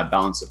kind of like that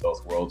balance of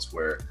both worlds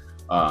where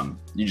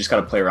you just got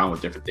to play around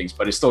with different things,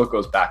 but it still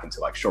goes back into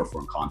like short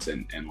form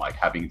content and like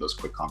having those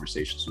quick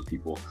conversations with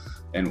people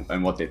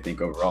and what they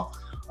think overall.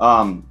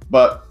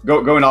 But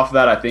going off of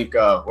that, I think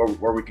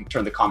where we can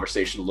turn the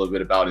conversation a little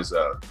bit about is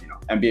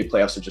NBA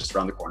playoffs are just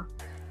around the corner.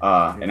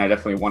 And I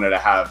definitely wanted to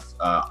have,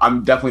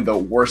 I'm definitely the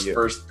worst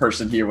first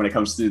person here when it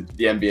comes to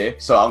the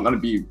NBA. So I'm going to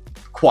be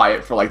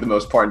quiet for like the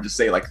most part and just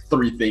say like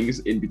 3 things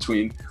in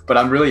between. But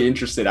I'm really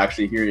interested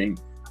actually hearing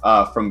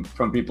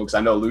from people, because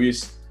I know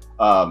Luis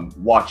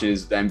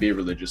watches the NBA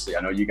religiously.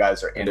 I know you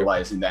guys are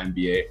analyzing the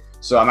NBA.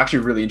 So I'm actually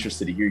really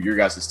interested to hear your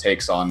guys'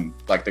 takes on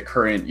like the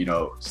current,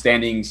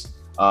 standings,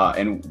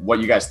 and what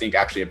you guys think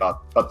actually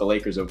about the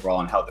Lakers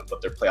overall and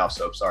what their playoff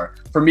hopes are.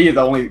 For me,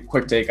 the only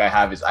quick take I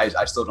have is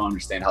I still don't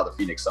understand how the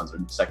Phoenix Suns are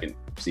second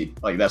seed.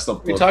 Like that's still.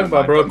 What are you talking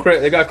about, bro?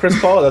 They got Chris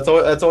Paul.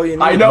 That's all you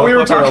need. I know we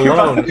were talking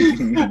alone. about.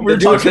 The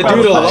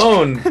dude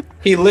alone.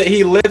 He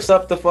lifts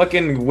up the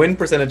fucking win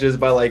percentages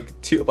by like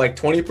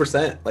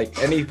 20%. Like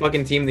any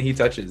fucking team that he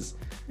touches.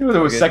 It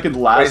was second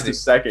last to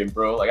second,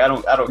 bro. Like I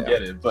don't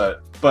get it,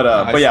 but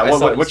yeah.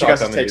 What you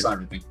guys' takes on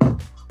everything?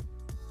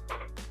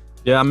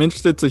 Yeah, I'm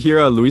interested to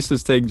hear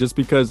Luis's take, just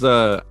because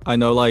I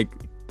know like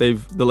the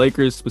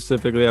Lakers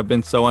specifically have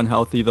been so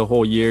unhealthy the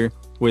whole year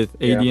with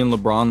AD and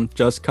LeBron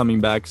just coming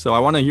back. So I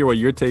want to hear what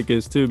your take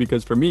is too,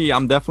 because for me,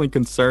 I'm definitely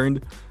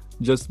concerned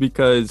just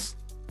because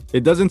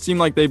it doesn't seem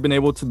like they've been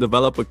able to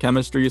develop a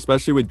chemistry,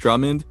 especially with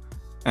Drummond.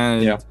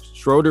 And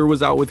Schroeder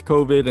was out with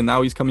COVID and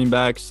now he's coming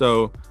back.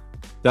 So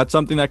that's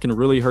something that can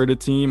really hurt a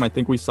team. I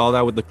think we saw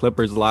that with the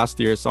Clippers last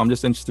year. So I'm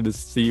just interested to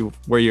see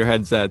where your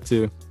head's at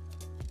too.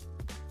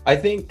 I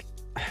think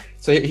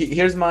so.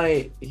 Here's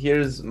my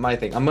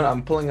thing.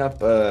 I'm pulling up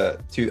the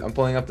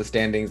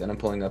standings and I'm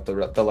pulling up the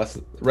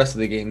rest of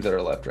the games that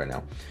are left right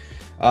now.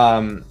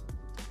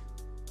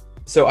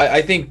 So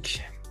I think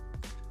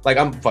like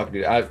I'm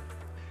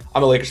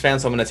a Lakers fan,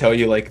 so I'm gonna tell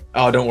you like,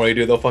 oh, don't worry,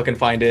 dude. They'll fucking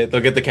find it. They'll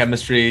get the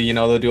chemistry.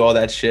 They'll do all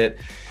that shit.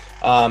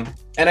 And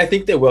I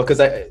think they will, because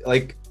I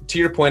like to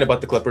your point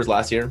about the Clippers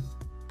last year.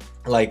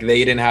 Like they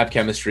didn't have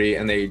chemistry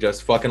and they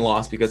just fucking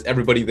lost because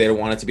everybody there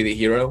wanted to be the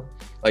hero.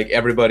 Like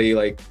everybody,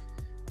 like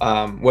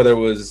whether it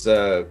was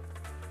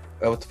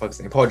what the fuck's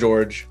his name, Paul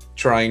George,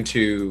 trying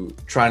to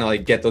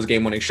like get those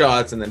game-winning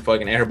shots and then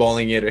fucking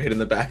airballing it or hitting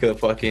the back of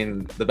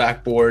the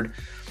backboard.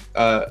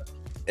 And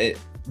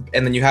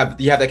then you have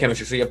that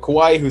chemistry. So you have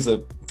Kawhi, who's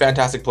a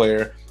fantastic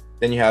player.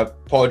 Then you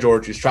have Paul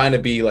George, who's trying to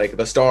be like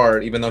the star,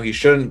 even though he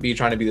shouldn't be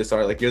trying to be the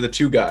star. Like you're the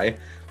 2 guy,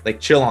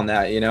 like chill on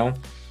that,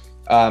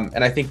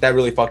 And I think that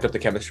really fucked up the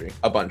chemistry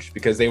a bunch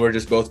because they were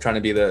just both trying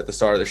to be the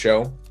star of the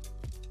show.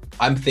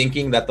 I'm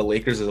thinking that the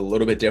Lakers is a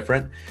little bit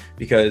different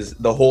because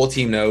the whole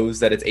team knows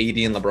that it's AD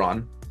and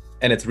LeBron,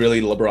 and it's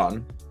really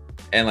LeBron.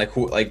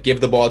 And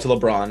give the ball to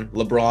LeBron.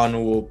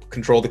 LeBron will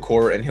control the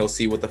court and he'll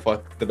see what the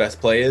fuck the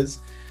best play is.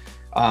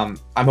 I'm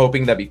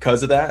hoping that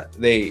because of that,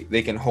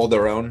 they can hold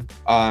their own.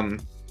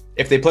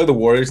 If they play the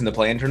Warriors in the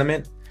play-in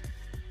tournament,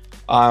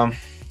 I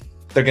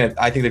think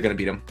they're gonna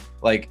beat them.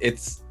 Like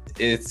it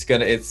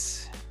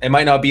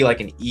might not be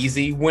like an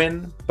easy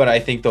win, but I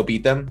think they'll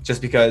beat them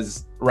just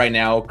because right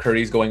now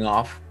Curry's going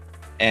off,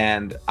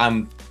 and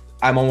I'm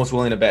almost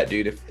willing to bet,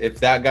 dude, if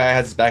that guy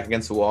has his back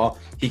against the wall,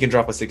 he can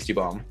drop a 60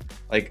 bomb,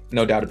 like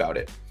no doubt about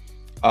it.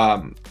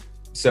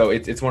 So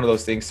it's one of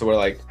those things to where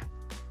like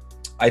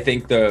I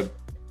think the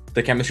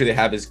chemistry they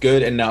have is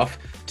good enough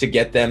to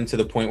get them to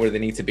the point where they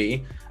need to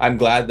be. I'm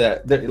glad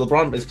that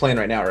LeBron is playing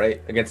right now,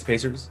 right, against the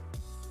Pacers.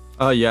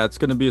 Yeah, it's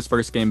gonna be his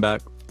first game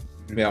back.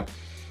 Yeah.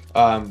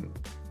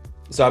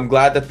 So I'm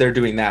glad that they're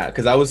doing that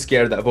because I was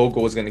scared that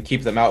Vogel was going to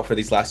keep him out for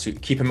these last 2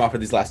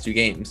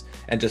 games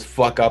and just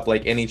fuck up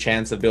like any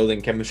chance of building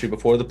chemistry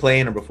before the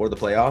play-in or before the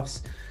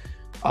playoffs.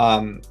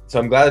 So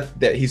I'm glad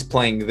that he's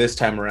playing this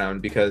time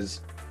around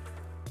because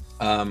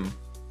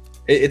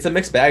it's a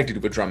mixed bag,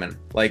 dude, with Drummond.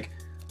 Like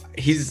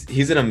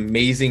he's an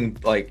amazing,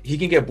 like he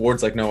can get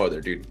boards like no other,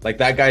 dude. Like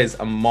that guy is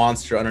a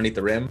monster underneath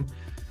the rim.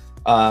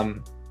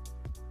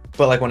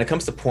 But like when it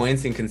comes to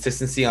points and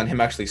consistency on him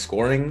actually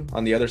scoring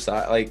on the other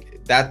side, like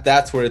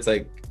that's where it's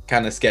like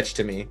kind of sketch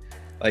to me.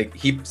 Like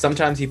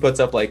sometimes he puts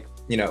up like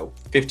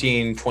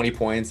 15, 20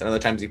 points, and other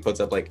times he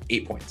puts up like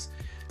 8 points.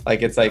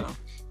 Like it's like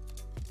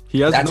he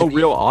has no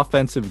real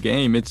offensive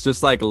game. It's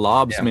just like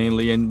lobs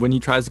mainly, and when he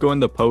tries to go in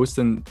the post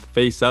and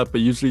face up, it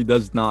usually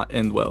does not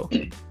end well.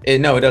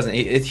 No, it doesn't.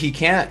 He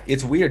can't.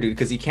 It's weird, dude,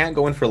 because he can't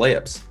go in for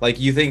layups. Like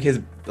you think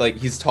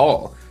he's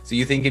tall, so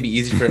you think it'd be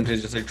easy for him to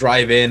just like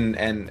drive in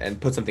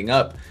and put something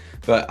up.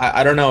 But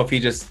I don't know if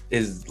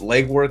his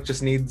leg work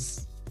just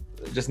needs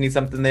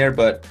something there.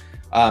 But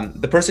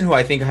the person who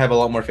I think I have a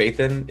lot more faith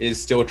in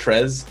is still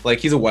Trez. Like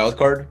he's a wild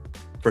card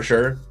for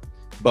sure,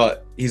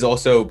 but he's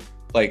also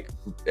like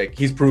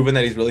he's proven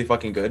that he's really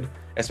fucking good,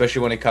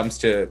 especially when it comes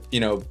to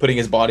putting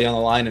his body on the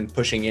line and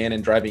pushing in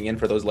and driving in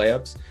for those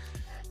layups.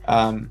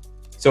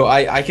 So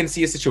I can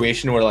see a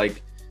situation where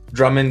like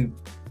Drummond,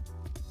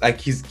 like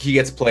he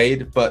gets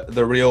played, but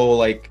the real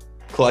like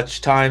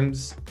clutch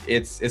times,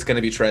 it's going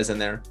to be Trez in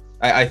there.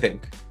 I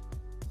think.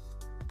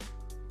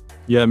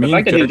 Yeah, The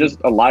fact that he's just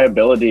a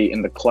liability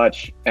in the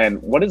clutch,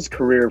 and what is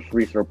career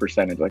free throw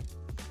percentage? Like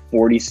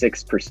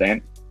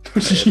 46%?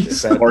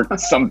 Or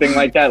something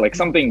like that. Like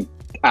something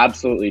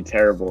absolutely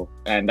terrible.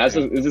 And this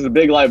is a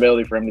big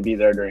liability for him to be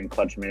there during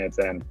clutch minutes.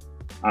 And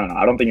I don't know.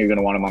 I don't think you're going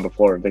to want him on the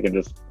floor if they can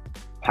just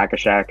hack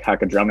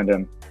a drum at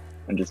him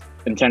and just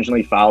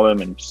intentionally foul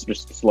him and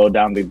just slow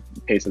down the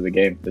pace of the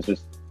game. It's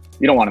just,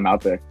 you don't want him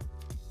out there.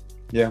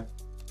 Yeah.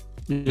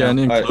 Yeah, and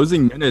in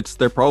closing minutes,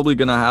 they're probably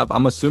going to have,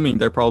 I'm assuming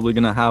they're probably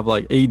going to have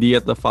like AD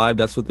at the 5.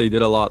 That's what they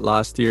did a lot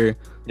last year.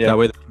 Yeah. That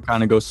way they can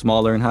kind of go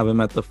smaller and have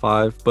him at the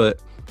 5. But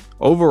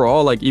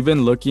overall, like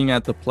even looking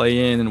at the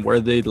play-in and where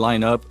they'd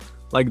line up,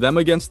 like them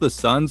against the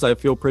Suns, I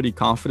feel pretty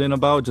confident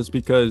about just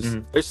because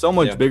they're so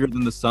much bigger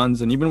than the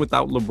Suns. And even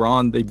without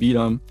LeBron, they beat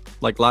them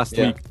like last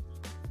week.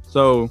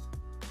 So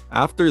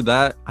after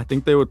that, I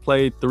think they would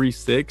play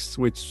 3-6,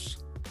 which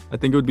I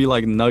think it would be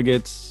like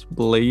Nuggets,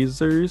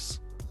 Blazers.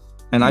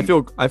 And I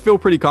feel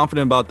pretty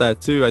confident about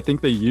that too. I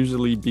think they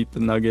usually beat the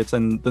Nuggets,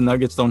 and the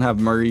Nuggets don't have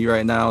Murray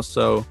right now.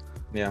 So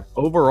yeah,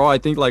 overall, I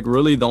think like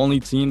really the only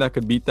team that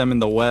could beat them in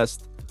the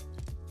West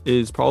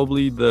is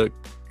probably the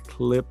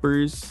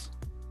Clippers.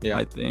 Yeah,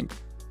 I think.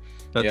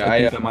 I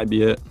think that might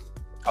be it.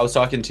 I was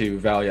talking to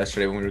Val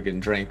yesterday when we were getting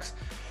drinks.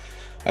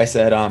 I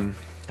said,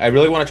 I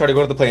really want to try to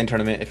go to the play-in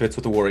tournament if it's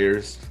with the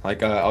Warriors.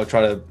 Like, I'll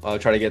try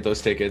to get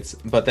those tickets.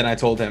 But then I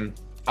told him,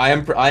 I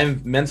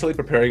am mentally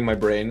preparing my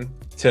brain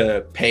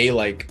to pay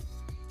like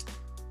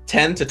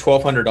 $1,000 to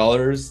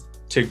 $1,200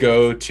 to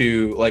go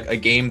to like a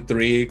Game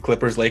 3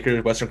 Clippers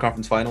Lakers Western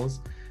Conference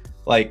Finals.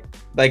 Like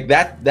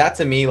that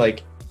to me,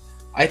 like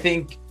I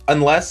think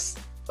unless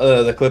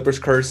the Clippers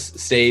curse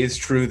stays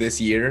true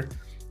this year,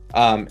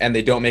 and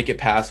they don't make it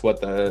past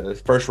the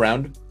first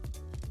round,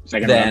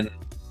 second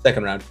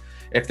round.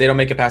 If they don't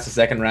make it past the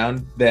second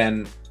round,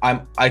 then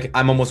I'm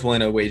almost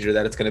willing to wager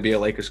that it's going to be a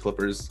Lakers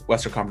Clippers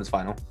Western Conference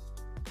Final.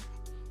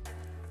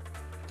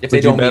 If they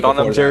don't bet on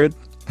them, Jaryd?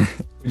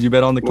 Would you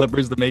bet on the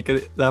Clippers to make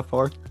it that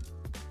far?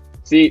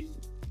 See,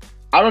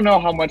 I don't know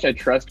how much I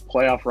trust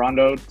playoff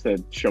Rondo to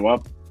show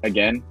up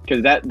again,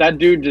 because that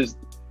dude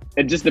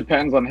it just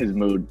depends on his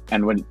mood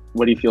and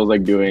what he feels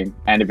like doing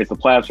and if it's the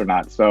playoffs or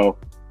not. So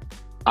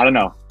I don't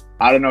know.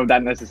 I don't know if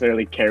that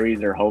necessarily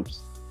carries their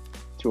hopes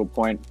to a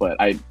point, but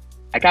I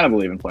kind of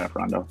believe in playoff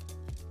Rondo.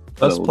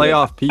 Let's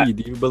playoff P.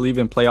 Do you believe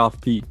in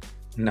playoff P?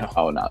 No.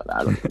 Oh no,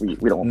 we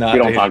don't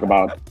talk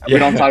about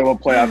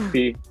playoff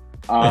P.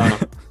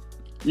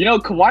 You know,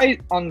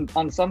 Kawhi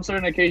on some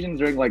certain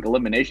occasions during like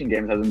elimination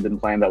games hasn't been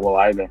playing that well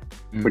either,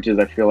 which is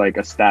I feel like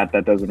a stat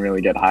that doesn't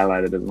really get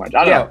highlighted as much.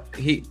 I don't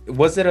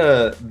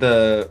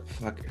know.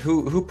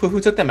 Who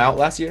took them out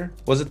last year?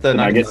 Was it the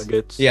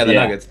Nuggets? Yeah, the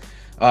Nuggets.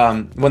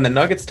 When the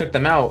Nuggets took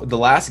them out, the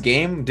last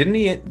game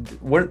the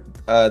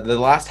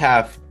last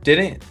half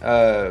didn't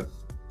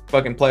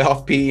fucking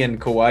playoff P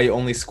and Kawhi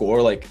only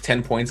score like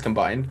 10 points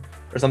combined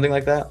or something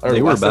like that? Or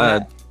they were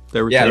bad.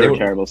 They were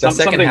terrible. The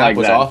second half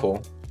was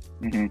awful.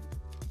 Mm-hmm.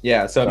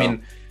 Yeah, so I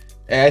mean,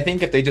 I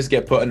think if they just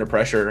get put under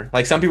pressure,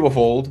 like some people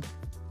fold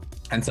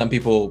and some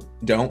people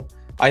don't.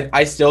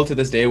 I still to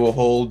this day will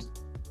hold,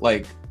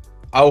 like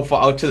I'll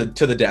to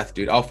the death,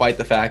 dude. I'll fight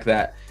the fact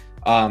that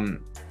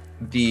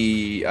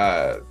the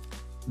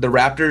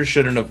Raptors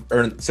shouldn't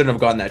have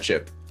gotten that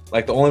chip.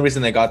 Like the only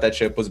reason they got that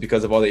chip was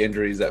because of all the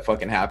injuries that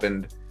fucking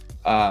happened.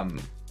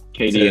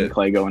 KD and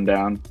Clay going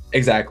down.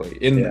 Exactly.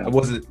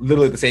 Was it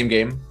literally the same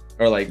game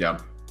or like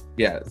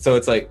yeah. So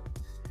it's like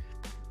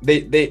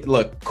they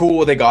look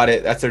cool. They got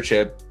it. That's their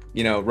chip.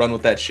 You know, run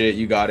with that shit.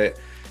 You got it.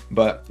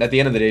 But at the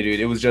end of the day,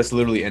 dude, it was just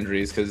literally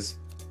injuries because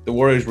the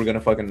Warriors were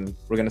gonna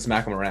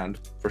smack them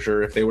around for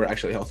sure if they were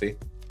actually healthy.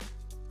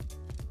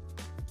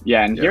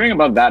 Yeah, and hearing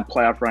about that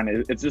playoff run,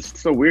 it's just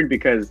so weird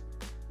because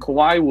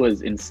Kawhi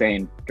was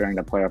insane during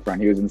the playoff run.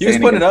 He was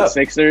insane against the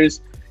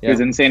Sixers. He was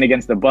insane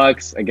against the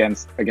Bucks,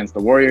 against the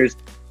Warriors.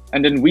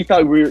 And then we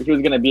thought he was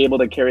going to be able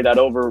to carry that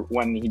over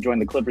when he joined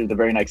the Clippers the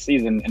very next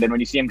season. And then when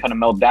you see him kind of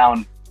melt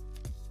down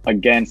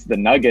against the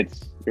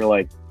Nuggets, you're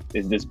like,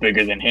 is this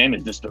bigger than him?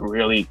 Is this the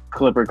really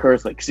Clipper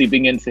curse like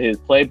seeping into his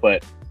play?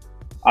 But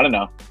I don't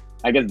know.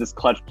 I guess this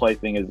clutch play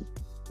thing is,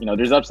 you know,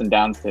 there's ups and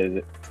downs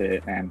to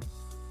it, and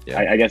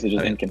I guess it's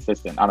just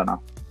inconsistent. I don't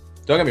know.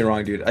 Don't get me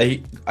wrong, dude.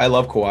 I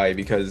love Kawhi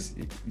because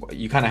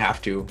you kind of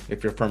have to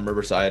if you're from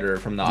Riverside or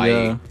from the IE.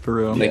 Yeah, for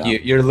real. Like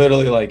you're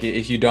literally like,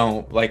 if you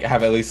don't like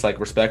have at least like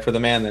respect for the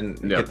man, then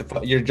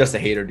you're just a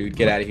hater, dude.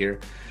 Get out of here.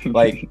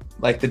 like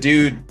the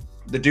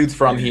dude's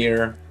from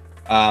here.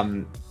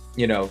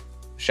 You know,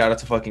 shout out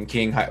to fucking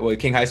King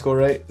High School,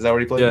 right? Is that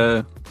where he played?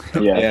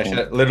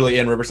 Yeah. Literally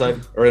in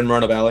Riverside or in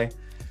Moreno Valley.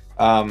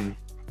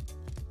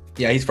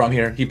 Yeah, he's from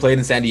here. He played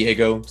in San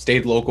Diego,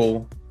 stayed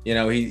local. You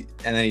know, he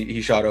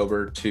shot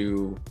over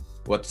to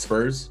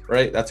Spurs,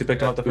 right? That's who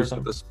picked him up the first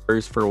time. The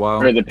Spurs for a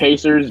while. Or the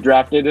Pacers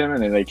drafted him,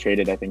 and then they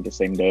traded, I think, the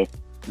same day.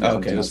 Oh,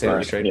 okay,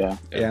 the trade. Yeah,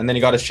 and then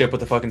he got his ship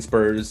with the fucking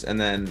Spurs, and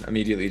then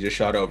immediately just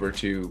shot over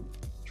to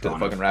the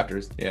fucking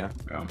Raptors. Yeah.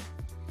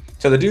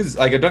 So the dude's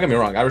like, don't get me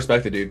wrong, I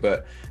respect the dude,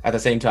 but at the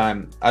same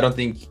time, I don't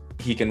think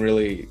he can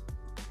really.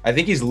 I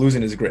think he's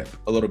losing his grip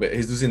a little bit.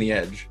 He's losing the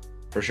edge,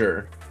 for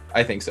sure.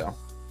 I think so.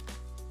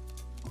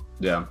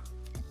 Yeah.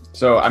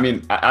 So I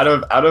mean, out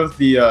of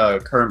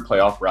the current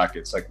playoff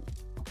brackets, like,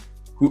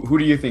 who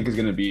do you think is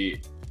going to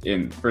be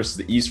in versus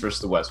the East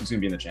versus the West? Who's going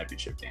to be in the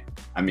championship game?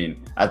 I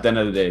mean, at the end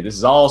of the day, this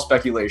is all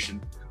speculation.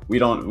 We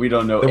don't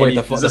know. Wait,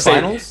 the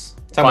finals?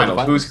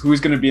 Finals. Who's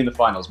going to be in the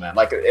finals, man?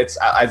 Like, it's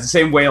the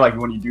same way like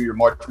when you do your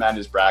March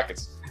Madness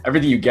brackets.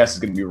 Everything you guess is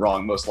going to be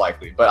wrong, most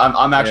likely. But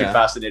I'm actually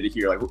fascinated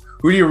here. Like,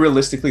 who do you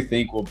realistically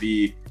think will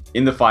be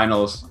in the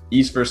finals,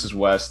 East versus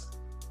West,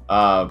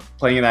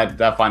 playing in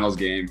that finals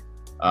game,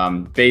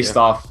 based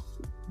off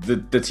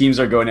the teams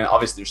are going in?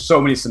 Obviously, there's so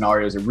many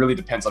scenarios. It really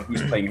depends on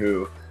who's playing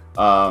who.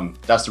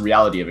 That's the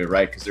reality of it,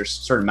 right? Because there's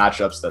certain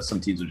matchups that some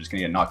teams are just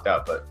going to get knocked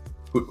out. But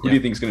who do you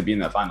think is going to be in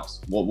that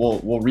finals?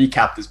 We'll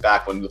recap this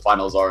back when the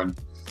finals are and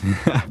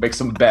make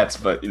some bets.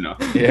 But we'll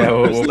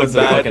put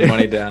some fucking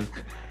money down.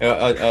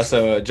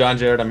 Also, John,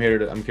 Jaryd,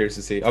 I'm curious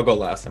to see. I'll go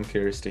last. I'm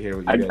curious to hear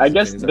what you guys. I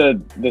guess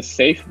the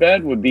safe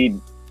bet would be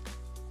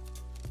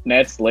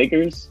Nets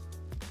Lakers.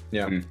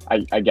 Yeah.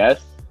 I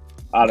guess.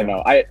 I don't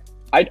know.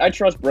 I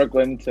trust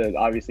Brooklyn to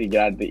obviously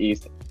get out of the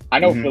East. I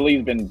know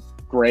Philly's been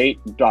great.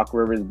 Doc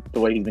Rivers, the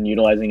way he's been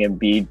utilizing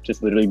Embiid,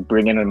 just literally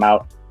bringing him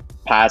out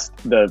past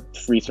the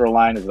free throw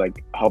line has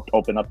like helped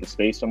open up the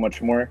space so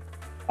much more.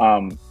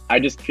 I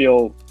just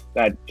feel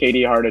that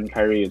KD, Harden,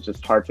 Kyrie is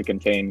just hard to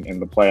contain in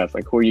the playoffs.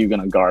 Like, who are you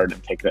going to guard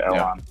and take the L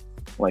on,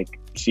 like,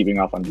 receiving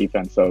off on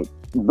defense? So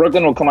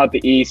Brooklyn will come out the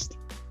East,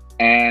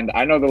 and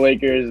I know the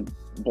Lakers,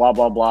 blah,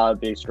 blah, blah,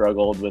 they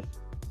struggled with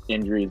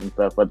injuries and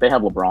stuff, but they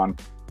have LeBron.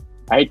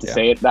 I hate to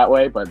say it that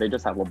way, but they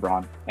just have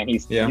LeBron, and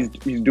he's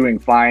doing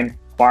fine.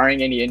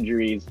 Barring any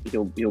injuries,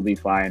 he'll be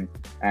fine,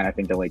 and I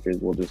think the Lakers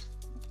will just,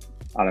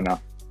 I don't know.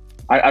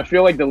 I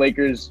feel like the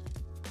Lakers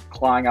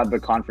clawing out the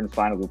conference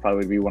finals will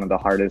probably be one of the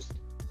hardest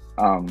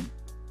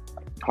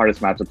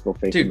matchups they'll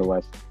face in the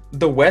West.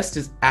 The West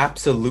is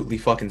absolutely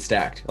fucking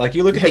stacked. Like,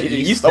 you look at the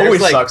East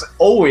always sucks.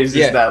 Always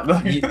is that.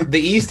 The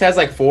East has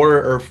like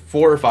four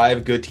or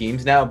five good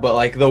teams now, but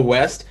like the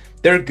West,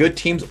 they're good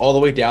teams all the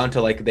way down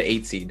to like the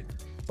 8th seed.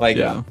 Like,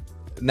 and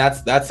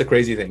that's the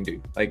crazy thing,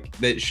 dude. Like,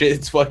 that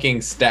shit's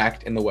fucking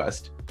stacked in the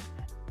West.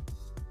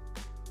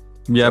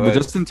 Yeah, but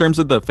just in terms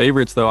of the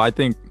favorites, though, I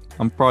think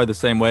I'm probably the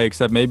same way,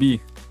 except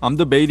maybe I'm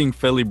debating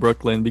Philly,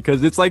 Brooklyn,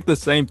 because it's like the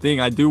same thing.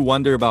 I do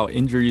wonder about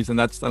injuries, and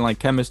like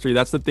chemistry.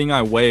 That's the thing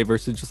I weigh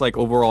versus just like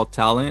overall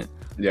talent.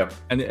 Yeah.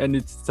 And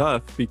it's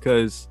tough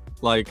because,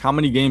 like, how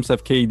many games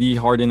have KD,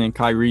 Harden, and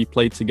Kyrie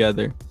played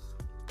together?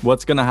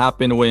 What's going to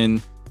happen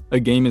when a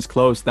game is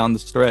close down the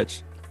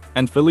stretch?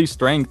 And Philly's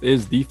strength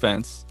is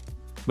defense.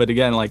 But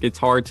again, like, it's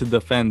hard to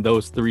defend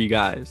those three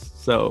guys.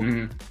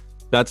 So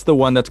that's the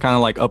one that's kind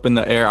of like up in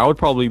the air. I would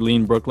probably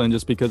lean Brooklyn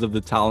just because of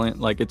the talent.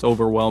 Like, it's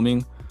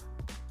overwhelming.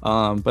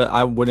 But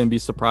I wouldn't be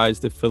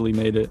surprised if Philly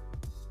made it.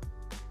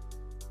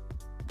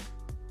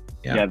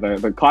 Yeah,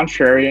 the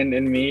contrarian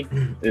in me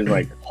is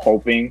like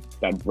hoping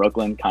that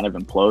Brooklyn kind of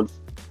implodes.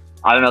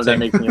 I don't know if that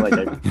makes me like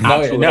a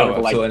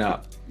absolutely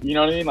not. You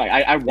know what I mean? Like,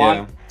 I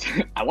want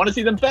I want to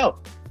see them fail.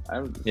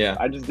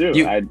 I just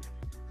do.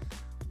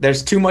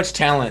 There's too much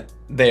talent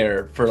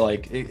there for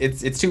like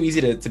it's too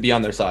easy to be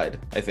on their side,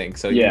 I think.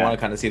 So you want to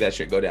kind of see that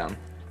shit go down.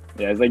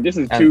 Yeah, it's like, this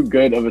is too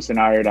good of a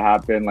scenario to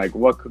happen. Like,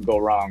 what could go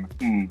wrong?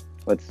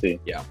 Let's see.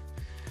 Yeah.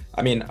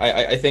 I mean,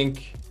 I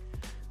think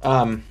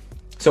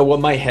so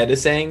what my head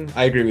is saying,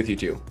 I agree with you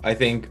too. I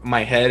think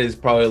my head is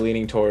probably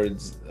leaning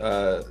towards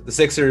the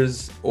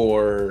Sixers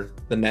or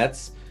the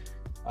Nets.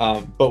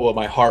 But what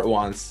my heart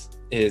wants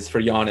is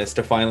for Giannis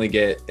to finally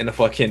get in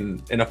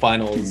a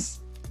finals.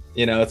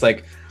 You know, it's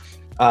like,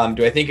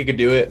 do I think he could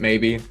do it?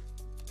 Maybe.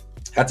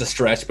 That's a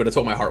stretch, but it's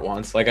what my heart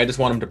wants. Like, I just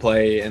want him to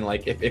play, and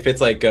like if it's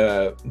like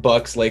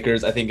Bucks,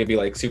 Lakers, I think it'd be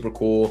like super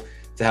cool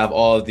to have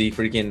all of the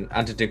freaking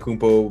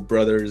Antetokounmpo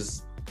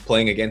brothers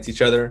playing against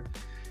each other.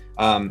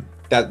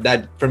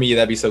 That for me,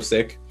 that'd be so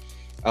sick.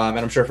 And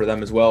I'm sure for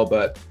them as well,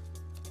 but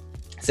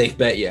safe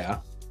bet, yeah.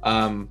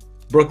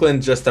 Brooklyn,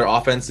 just their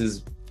offense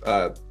is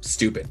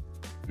stupid,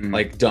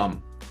 like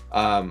dumb.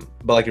 But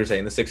like you're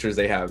saying, the Sixers,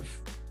 they have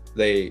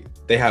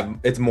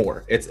it's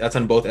more. That's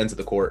on both ends of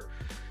the court.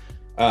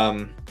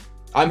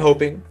 I'm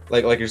hoping,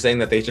 like you're saying,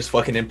 that they just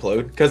fucking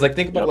implode. Because like,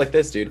 think about it like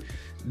this, dude.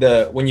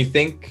 When you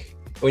think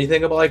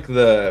about like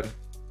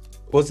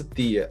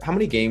how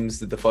many games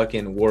did the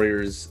fucking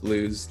Warriors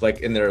lose like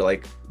in their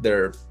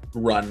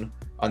run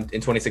in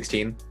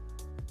 2016?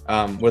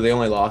 Where they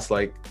only lost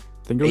like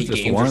I think it was 8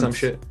 just games once. or some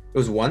shit. It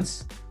was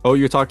once. Oh,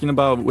 you're talking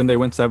about when they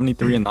went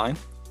 73-9? Yep.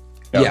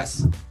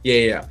 Yes.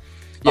 Yeah.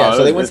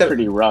 So they went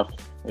pretty rough.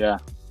 Yeah.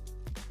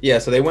 Yeah.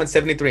 So they went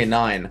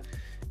 73-9,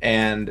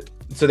 and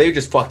so they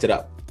just fucked it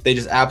up. They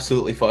just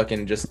absolutely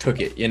fucking just took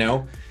it, you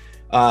know.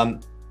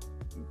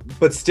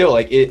 But still,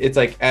 like it's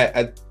like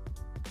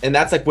and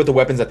that's like with the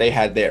weapons that they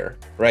had there,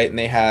 right? And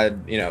they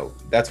had, you know,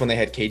 that's when they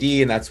had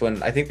KD, and that's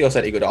when I think they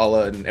also had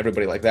Iguodala and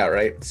everybody like that,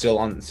 right? Still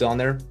on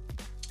there.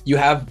 You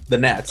have the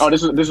Nets. Oh,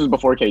 this was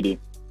before KD.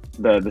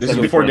 This is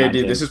before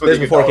KD. This is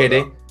before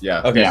KD.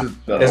 Yeah. Okay. Yeah.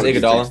 That's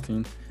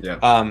Iguodala. Yeah.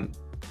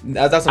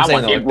 That's what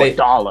I'm saying. Though.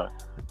 $1.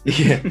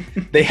 Yeah,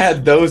 they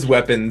had those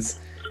weapons,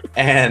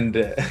 and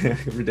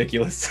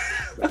ridiculous.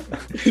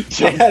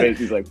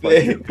 He's like, fuck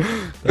you.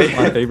 That's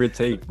my favorite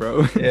take,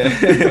 bro.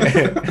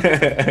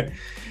 Yeah.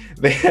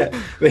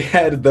 they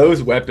had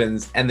those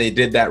weapons, and they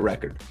did that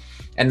record.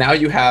 And now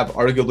you have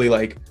arguably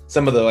like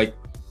some of the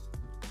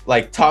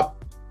like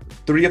top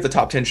 3 of the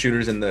top 10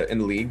 shooters in the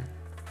league,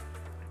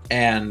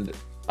 and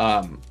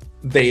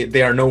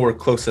they are nowhere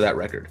close to that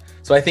record.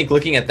 So I think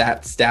looking at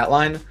that stat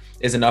line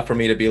is enough for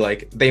me to be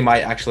like, they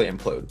might actually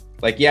implode.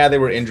 Like, yeah, there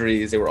were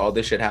injuries, there were all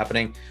this shit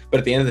happening, but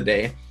at the end of the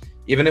day,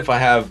 even if I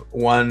have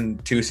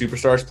 1-2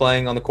 superstars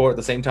playing on the court at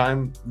the same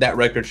time, that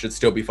record should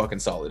still be fucking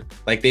solid.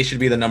 Like, they should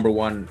be the number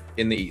 1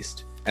 in the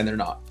East, and they're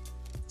not.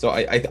 So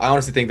I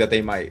honestly think that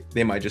they might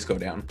just go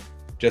down,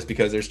 just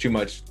because there's too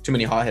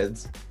many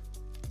hotheads.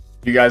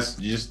 You guys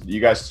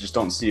just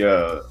don't see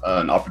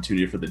an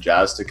opportunity for the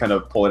Jazz to kind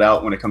of pull it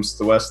out when it comes to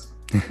the West.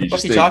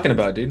 What are you talking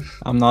about, dude?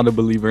 I'm not a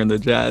believer in the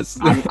Jazz.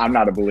 I'm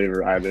not a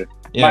believer either.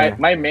 Yeah.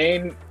 My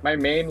main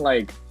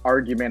like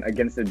argument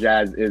against the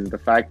Jazz is the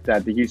fact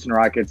that the Houston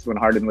Rockets, when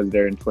Harden was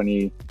there in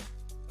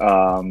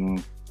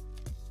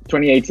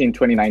 2018,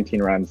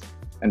 2019 runs,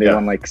 and they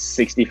won like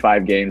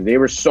 65 games. They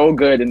were so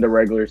good in the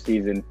regular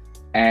season.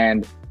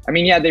 And I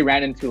mean, yeah, they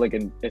ran into like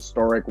an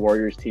historic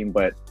Warriors team,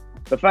 but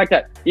the fact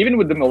that even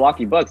with the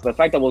Milwaukee Bucks, the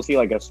fact that we'll see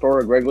like a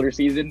historic regular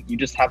season, you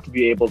just have to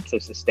be able to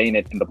sustain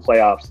it in the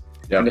playoffs.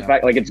 Yeah. And the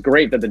fact, like, it's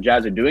great that the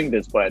Jazz are doing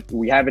this, but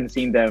we haven't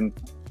seen them,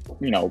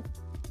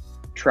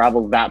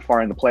 travel that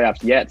far in the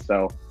playoffs yet.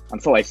 So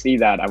until I see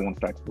that, I won't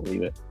start to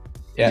believe it.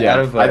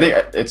 Yeah. I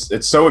think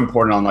it's so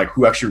important on like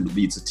who actually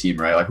leads a team,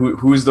 right? Like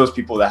who's those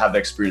people that have the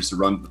experience to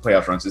run the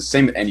playoff runs. It's the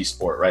same in any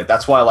sport, right?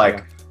 That's why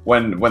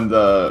when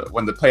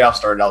the playoffs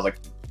started, I was like,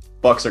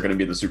 Bucks are going to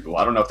be the Super Bowl.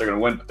 I don't know if they're going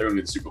to win, but they're going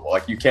to be the Super Bowl.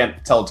 Like, you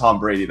can't tell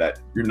Tom Brady that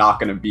you're not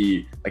going to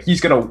be like,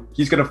 he's going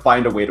to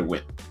find a way to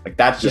win. Like,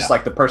 that's just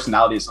like the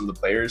personality of some of the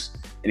players.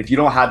 And if you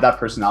don't have that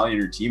personality in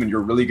your team and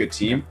you're a really good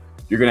team,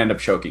 you're going to end up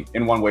choking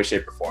in one way,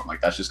 shape, or form. Like,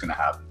 that's just going to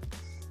happen.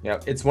 Yeah,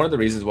 it's one of the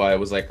reasons why I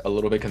was like a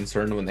little bit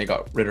concerned when they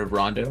got rid of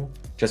Rondo,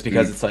 just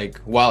because it's like,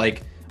 while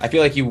like I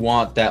feel like you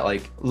want that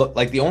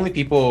like the only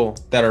people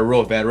that are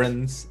real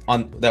veterans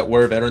that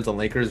were veterans on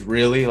Lakers,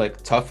 really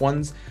like tough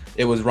ones,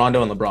 it was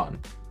Rondo and LeBron.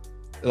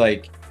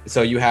 Like,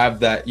 so you have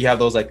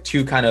those like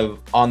 2 kind of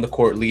on the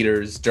court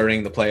leaders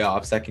during the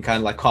playoffs that can kind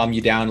of like calm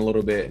you down a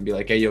little bit and be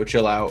like, hey, yo,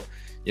 chill out,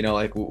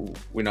 like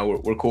we know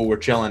we're cool, we're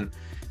chilling.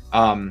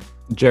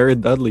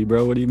 Jaryd Dudley,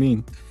 bro, what do you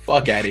mean?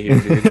 Fuck out of here,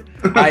 dude.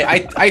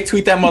 I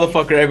tweet that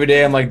motherfucker every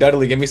day. I'm like,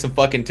 Dudley, give me some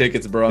fucking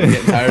tickets, bro. I'm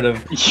getting tired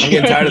of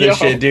this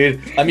shit,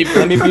 dude. Let me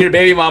be your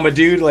baby mama,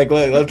 dude. Like,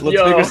 let's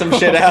figure some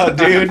shit out,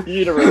 dude.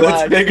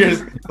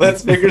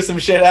 Let's figure some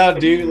shit out,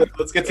 dude.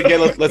 Let's get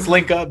together. Let's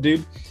link up,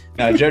 dude.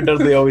 Jaryd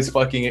Dudley always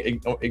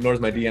fucking ignores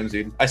my DMs,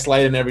 dude. I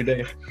slide in every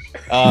day.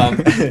 Wow.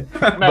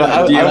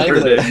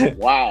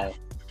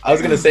 I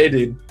was gonna say,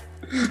 dude,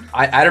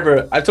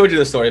 I've told you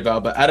this story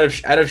but out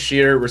of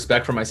sheer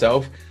respect for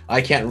myself,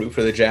 I can't root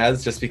for the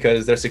Jazz just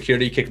because their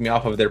security kicked me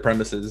off of their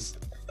premises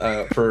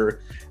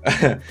for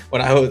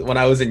when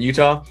I was in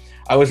Utah.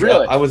 I was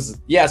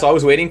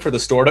waiting for the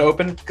store to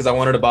open because I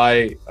wanted to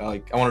buy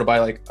a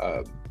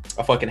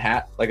fucking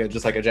hat,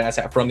 just a Jazz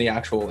hat from the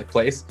actual like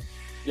place.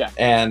 Yeah.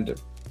 And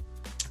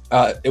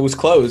it was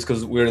closed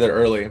because we were there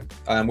early.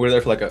 We were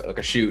there for like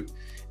a shoot,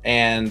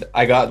 and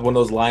I got one of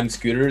those Lime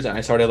scooters and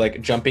I started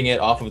like jumping it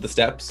off of the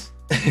steps.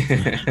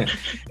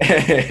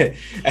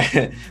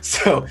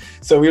 so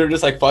we were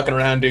just like fucking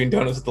around doing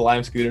donuts with the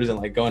Lime scooters and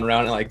like going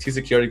around, and like 2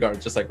 security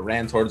guards just like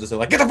ran towards us. They're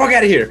like, get the fuck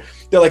out of here.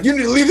 They're like, you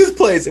need to leave this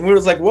place. And we were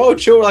just like, whoa,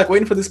 chill. We're like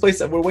waiting for this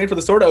place. We're waiting for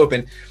the store to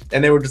open.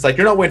 And they were just like,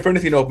 you're not waiting for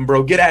anything to open,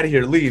 bro. Get out of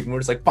here. Leave. And we're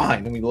just like,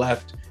 fine. And we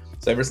left.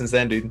 So ever since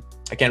then, dude,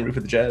 I can't root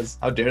for the Jazz.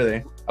 How dare they?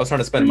 I was trying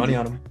to spend money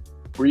on them.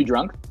 Were you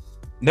drunk?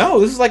 No,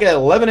 this is like at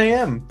 11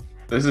 a.m.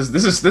 This is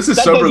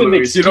sober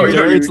Louis. You don't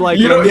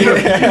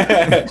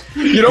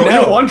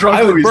want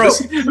drunk Louis.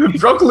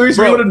 Drunk Louis,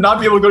 we would not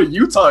be able to go to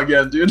Utah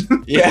again, dude.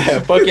 Yeah,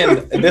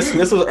 fucking this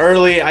was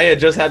early. I had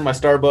just had my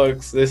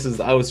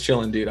Starbucks. I was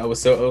chilling, dude. I was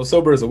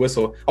sober as a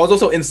whistle. I was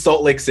also in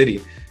Salt Lake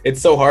City. It's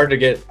so hard to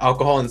get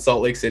alcohol in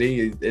Salt Lake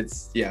City.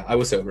 I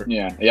was sober.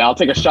 Yeah. I'll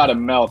take a shot of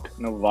milk,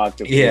 no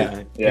vodka. Please.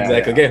 Yeah,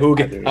 exactly.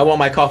 Okay, I want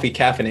my coffee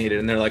caffeinated,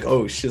 and they're like,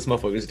 "Oh shit, this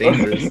motherfucker's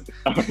dangerous."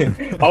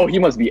 Oh, he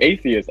must be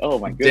atheist. Oh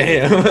my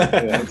goodness.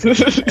 Damn. Yeah.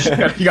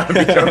 You gotta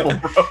be careful,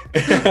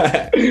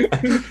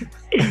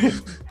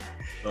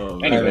 bro.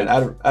 Anyway,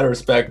 out of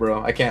respect,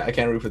 bro, I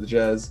can't root for the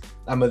Jazz.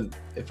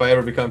 If I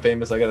ever become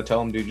famous, I gotta tell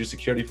them, dude, your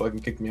security fucking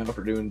kicked me out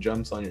for doing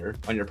jumps on your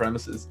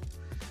premises.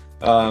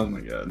 Oh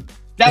my god.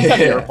 That's not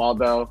your fault,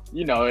 though.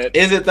 You know it.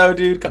 Is it though,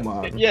 dude? Come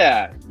on.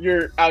 Yeah,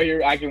 you're out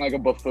here acting like a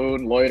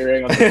buffoon,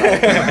 loitering on the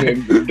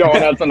side, doing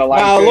donuts on the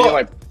line. You're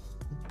like,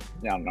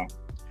 yeah, I don't know.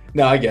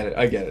 No, I get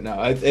it.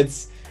 No,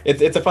 it's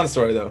a fun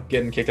story though.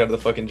 Getting kicked out of the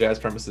fucking Jazz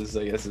premises,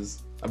 I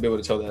guess, I'll be able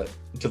to tell that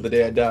until the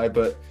day I die.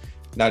 But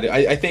no, dude,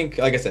 I think,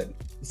 like I said,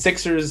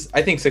 Sixers.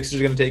 I think Sixers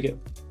are gonna take it.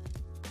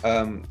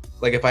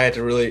 Like if I had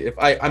to really,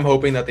 I'm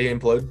hoping that they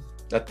implode,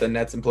 that the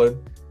Nets implode,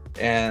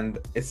 and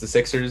it's the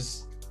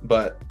Sixers.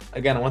 But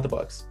again, I want the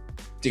Bucks.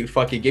 Dude,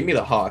 fuck it, give me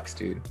the Hawks,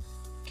 dude.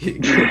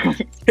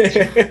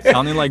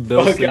 Sounding like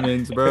Bill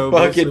Simmons, bro.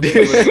 Fuck it,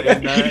 dude.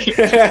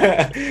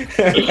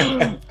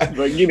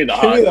 But give me the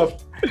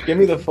Hawks. Give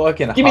me the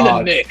fucking Give me Hawks.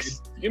 the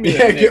Knicks. Give me the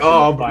Knicks.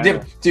 Oh,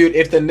 dude,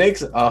 if the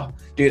Knicks,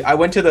 dude, I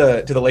went to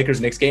the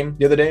Lakers Knicks game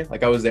the other day.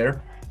 Like I was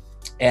there,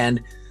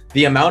 and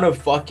the amount of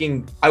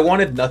fucking, I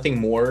wanted nothing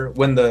more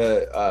when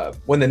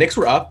the Knicks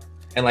were up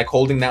and like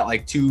holding that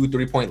like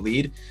 2-3 point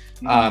lead.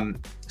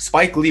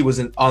 Spike Lee was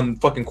on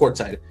fucking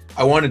courtside.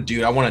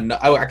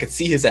 I could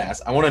see his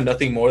ass. I wanted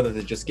nothing more than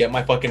to just get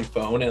my fucking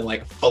phone and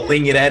like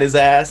fling it at his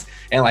ass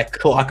and like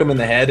clock him in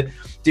the head.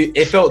 Dude,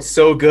 it felt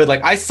so good.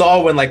 Like I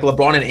saw when like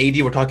LeBron and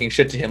AD were talking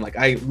shit to him. Like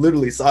I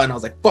literally saw it and I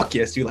was like, fuck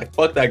yes, dude. Like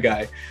fuck that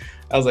guy.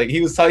 I was like,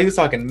 he was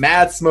talking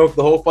mad smoke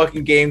the whole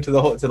fucking game to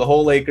the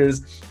whole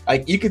Lakers.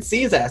 Like you could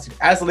see his ass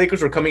as the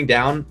Lakers were coming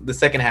down the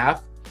second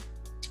half.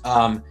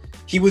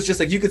 He was just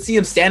like, you could see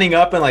him standing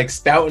up and like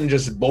spouting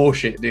just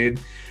bullshit, dude.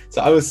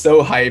 So I was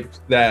so hyped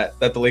that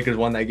the Lakers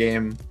won that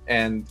game,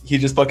 and he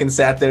just fucking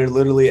sat there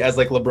literally as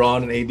like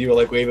LeBron and AD were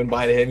like waving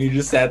by to him. He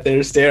just sat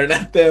there staring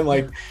at them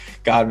like,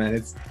 God, man,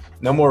 it's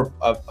no more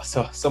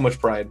so much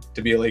pride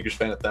to be a Lakers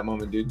fan at that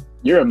moment, dude.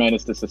 You're a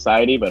menace to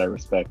society, but I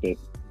respect it.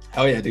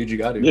 Hell yeah, dude, you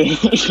got to. You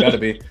got to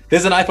be. This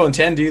is an iPhone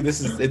 10, dude.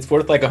 It's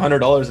worth like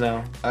 $100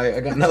 now.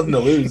 I got nothing to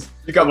lose.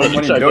 You got more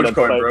money in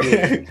Dogecoin,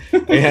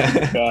 bro.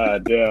 Yeah.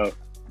 God damn.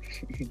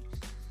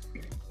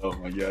 Oh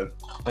my god.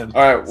 All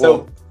right, well.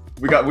 So,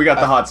 we got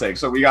the hot take.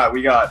 So we got.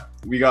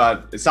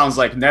 It sounds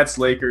like Nets,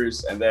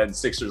 Lakers, and then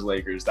Sixers,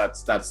 Lakers.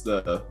 That's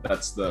the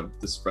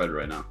spread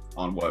right now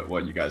on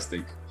what you guys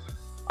think.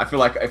 I feel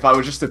like if I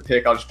was just to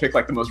pick, I'll just pick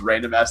like the most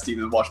random ass team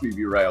and watch me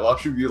be right. I'll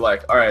watch me be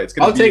like, all right, it's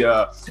gonna be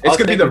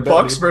the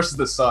Bucks versus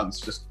the Suns.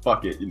 Just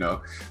fuck it,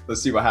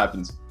 Let's see what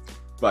happens.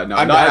 But no,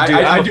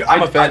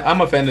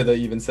 I'm offended that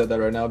you even said that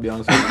right now. I'll be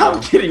honest with you.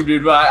 I'm kidding,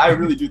 dude. But I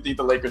really do think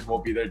the Lakers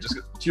won't be there. Just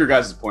to your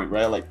guys' point,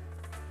 right? Like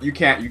you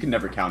can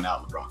never count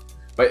out LeBron.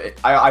 But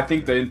I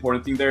think the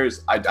important thing there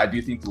is I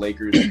do think the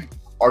Lakers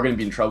are going to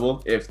be in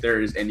trouble if there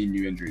is any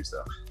new injuries,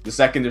 though. The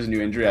second there's a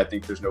new injury, I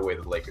think there's no way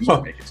the Lakers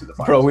will make it to the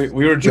finals. Bro,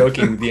 we were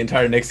joking the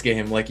entire Knicks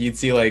game. Like, you'd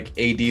see, like,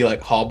 AD,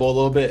 like, hobble a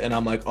little bit, and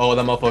I'm like, oh,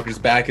 that motherfucker's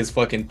back is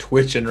fucking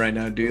twitching right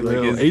now, dude.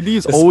 Like,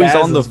 AD's always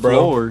on the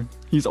floor.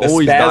 He's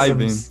always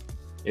diving.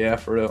 Yeah,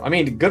 for real. I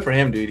mean, good for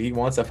him, dude. He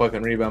wants that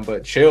fucking rebound,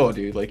 but chill,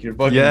 dude. Like, your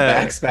fucking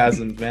back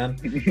spasms, man.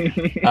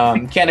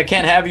 Can't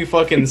have you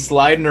fucking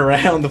sliding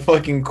around the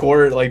fucking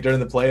court, like, during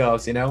the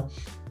playoffs,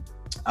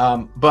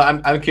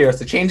 But I'm curious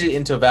to change it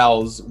into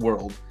Val's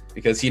world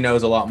because he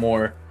knows a lot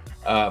more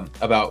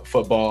about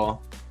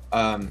football,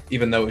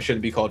 even though it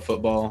shouldn't be called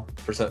football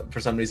for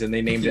some reason.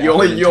 They named it. You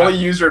only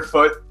use your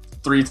foot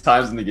 3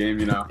 times in the game,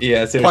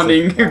 Yeah,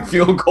 punting,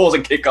 field goals,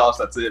 and kickoffs.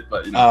 That's it.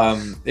 But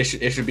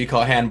it should be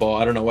called handball.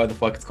 I don't know why the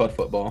fuck it's called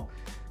football.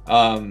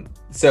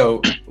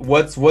 So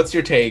what's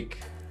your take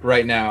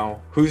right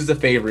now? Who's the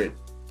favorite?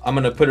 I'm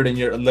gonna put it in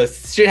your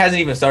list. Shit hasn't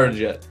even started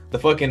yet. The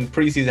fucking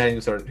preseason hasn't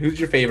even started. Who's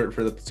your favorite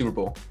for the Super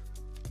Bowl?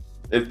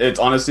 It's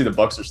honestly the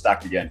Bucks are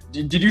stacked again.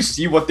 Did you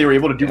see what they were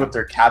able to do with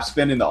their cap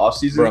spend in the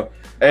offseason? Bro,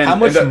 how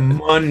much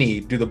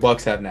money do the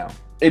Bucks have now?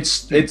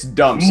 It's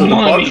dumb. So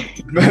money.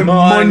 The Bucks,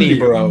 money,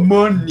 bro.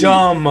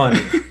 Dumb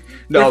money.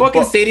 No, their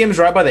fucking stadium's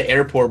right by the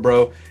airport,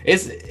 bro.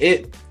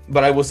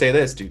 But I will say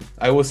this, dude.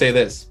 That's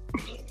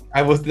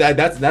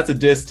a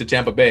diss to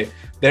Tampa Bay.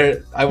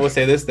 I will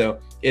say this though.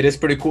 It is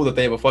pretty cool that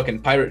they have a fucking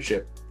pirate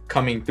ship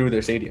coming through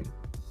their stadium.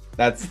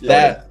 That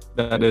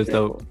is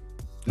dope.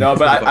 No,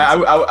 but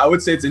I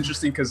would say it's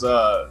interesting because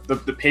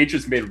the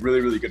Patriots made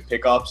really, really good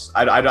pickups.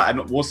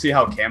 We'll see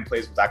how Cam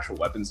plays with actual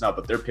weapons now,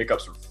 but their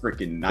pickups are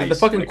freaking nice. The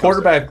fucking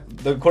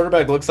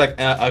quarterback looks like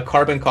a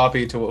carbon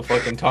copy to what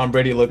fucking Tom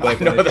Brady looked like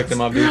when they picked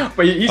him up, dude.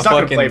 But he's not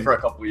gonna play for a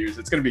couple of years.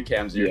 It's gonna be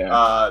Cam's year.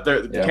 Yeah.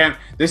 Cam,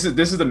 this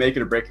is the make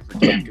it or break it for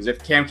Cam because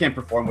if Cam can't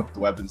perform with the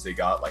weapons they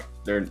got, like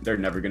they're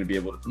never gonna be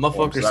able to.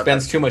 Motherfucker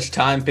spends too much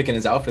time picking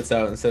his outfits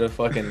out instead of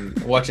fucking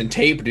watching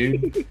tape,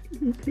 dude.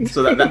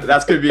 So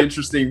that's gonna be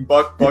interesting.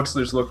 Bucks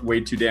look way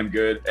too damn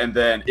good, and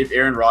then if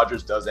Aaron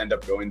Rodgers does end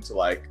up going to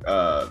like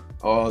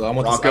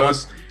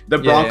Broncos, the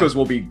Broncos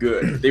will be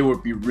good. They will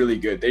be really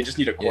good. They just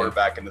need a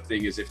quarterback, and the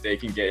thing is, if they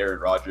can get Aaron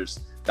Rodgers,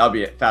 that'll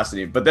be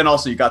fascinating. But then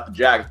also you got the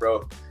Jags,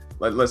 bro.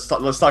 Let's talk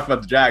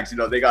about the Jags.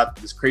 They got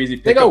this crazy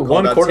pickup. They got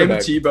one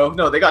quarterback. Tim Tebow.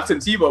 No, they got Tim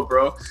Tebow,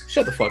 bro.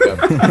 Shut the fuck up.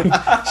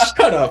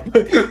 Shut up.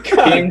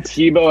 Tim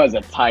Tebow as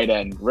a tight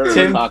end. We're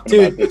talking about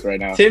this right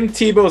now. Tim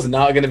Tebow's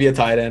not going to be a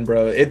tight end,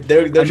 bro. He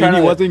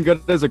wasn't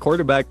good as a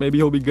quarterback. Maybe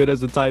he'll be good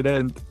as a tight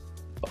end.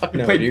 He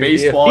played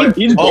baseball in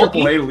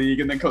AAA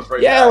league and then comes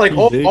right back. Yeah, like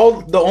all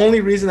the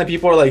only reason that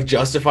people are like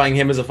justifying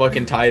him as a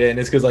fucking tight end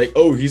is because like,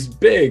 oh, he's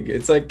big.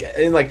 It's like,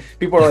 and like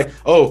people are like,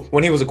 oh,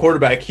 when he was a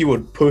quarterback, he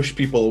would push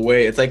people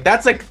away. It's like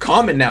that's like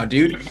common now,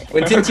 dude.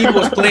 When Tim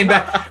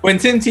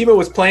Tebow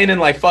was playing in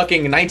like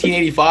fucking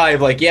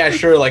 1985, like yeah,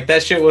 sure, like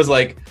that shit was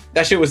like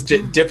that shit was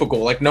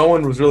difficult. Like no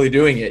one was really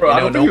doing it. Bro, you know?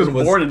 I don't think he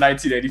was born in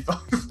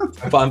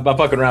 1985. I'm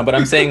fucking around, but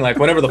I'm saying like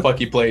whenever the fuck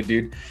he played,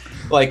 dude.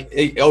 Like,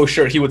 oh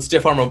sure, he would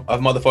stiff arm a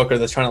motherfucker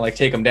that's trying to like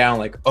take him down.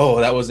 Like, oh,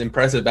 that was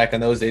impressive back in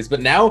those days.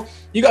 But now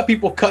you got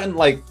people cutting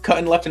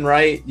left and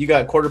right. You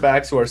got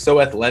quarterbacks who are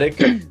so athletic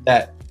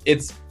that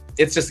it's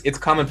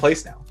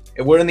commonplace now.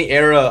 We're in the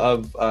era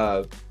of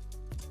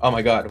oh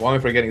my god, why am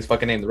I forgetting his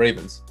fucking name? The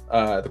Ravens,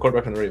 the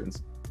quarterback from the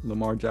Ravens.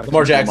 Lamar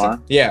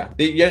Jackson. Yeah,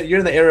 you're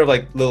in the era of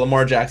like the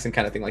Lamar Jackson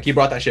kind of thing. Like he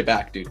brought that shit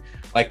back, dude.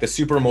 Like the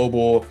super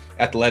mobile,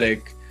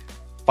 athletic,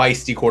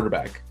 feisty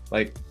quarterback.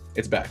 Like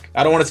it's back.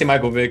 I don't want to say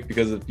Michael Vick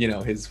because of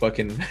his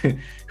fucking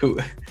who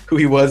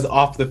he was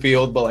off the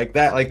field, but like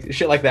that, like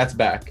shit like that's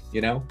back.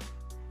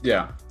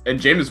 Yeah, and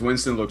Jameis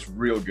Winston looks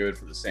real good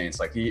for the Saints.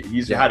 Like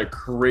he's had a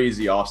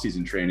crazy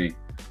offseason training.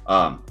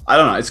 I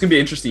don't know. It's gonna be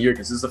an interesting year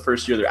because this is the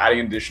first year they're adding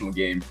an additional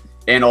game.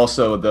 And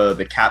also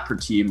the cap per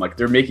team, like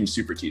they're making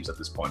super teams at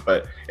this point.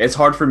 But it's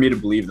hard for me to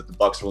believe that the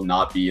Bucs will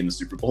not be in the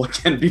Super Bowl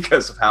again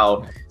because of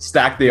how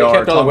stacked they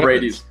are. Tom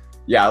Brady's,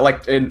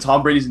 and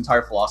Tom Brady's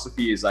entire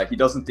philosophy is like he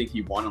doesn't think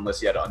he won unless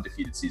he had an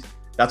undefeated season.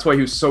 That's why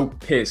he was so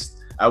pissed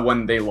at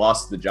when they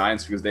lost to the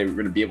Giants because they were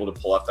going to be able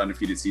to pull off the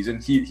undefeated season.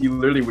 He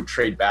literally would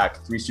trade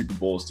back 3 Super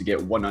Bowls to get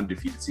 1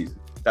 undefeated season.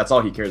 That's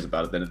all he cares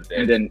about at the end of the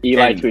day. And then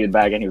Eli tweeted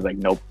back and he was like,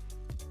 nope.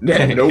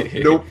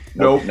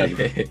 Nope.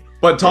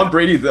 But Tom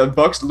Brady, the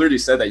Bucs literally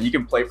said that you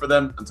can play for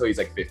them until he's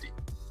like 50.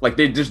 Like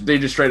they just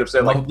straight up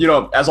said, like,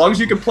 as long as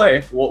you can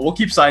play, we'll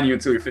keep signing you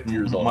until you're 50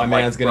 years old. My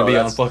man's gonna be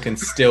on fucking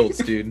stilts,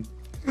 dude.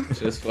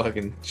 Just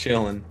fucking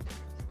chilling.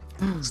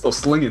 Still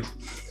slinging.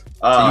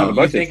 The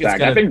Bucs is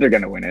stacked. I think they're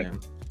gonna win it.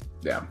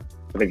 Yeah.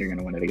 I think they're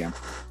gonna win it again.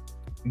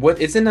 What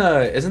isn't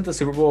the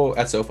Super Bowl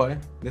at SoFi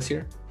this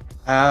year?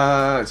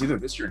 It's either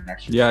this year or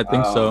next year. Yeah, I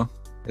think so.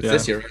 It's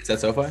this year, right? It's at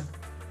SoFi.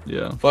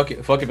 Yeah. Fuck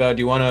it, about. Do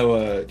you want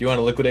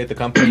to liquidate the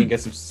company and get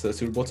some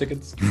Super Bowl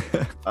tickets?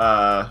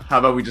 How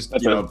about we just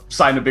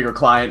sign a bigger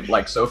client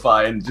like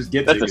SoFi and just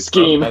get that's a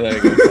scheme. Oh, there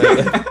you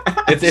go.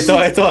 it's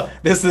all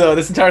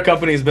this entire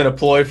company has been a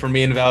ploy for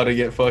me and Val to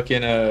get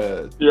fucking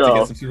to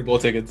get some Super Bowl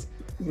tickets.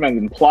 This man's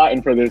been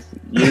plotting for this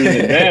years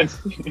in advance.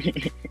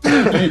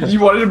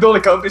 You wanted to build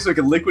a company so we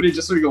could liquidate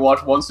just so we could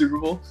watch 1 Super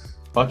Bowl?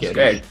 Fuck it.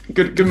 Okay,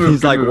 good move.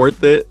 He's like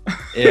worth it.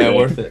 Yeah,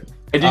 worth it.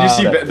 And did you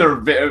see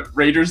the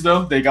Raiders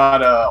though? They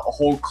got a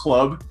whole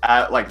club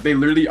at they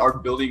literally are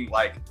building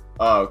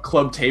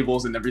club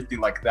tables and everything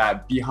like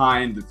that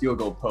behind the field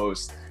goal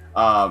post.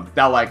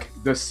 That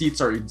the seats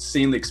are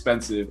insanely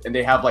expensive and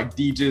they have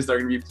DJs that are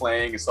gonna be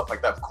playing and stuff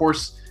like that. Of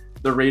course,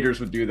 the Raiders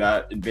would do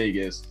that in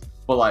Vegas,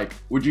 but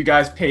would you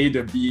guys pay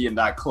to be in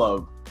that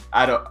club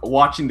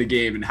watching the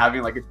game and having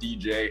a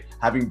DJ,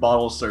 having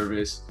bottle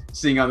service,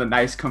 sitting on the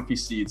nice comfy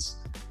seats?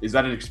 Is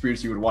that an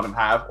experience you would want to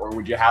have, or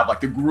would you have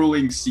the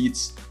grueling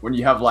seats when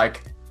you have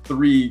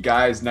 3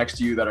 guys next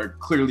to you that are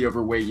clearly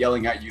overweight,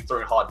 yelling at you,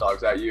 throwing hot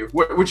dogs at you?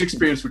 Which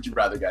experience would you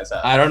rather guys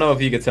have? I don't know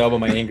if you could tell by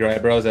my angry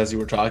eyebrows as you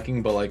were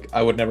talking, but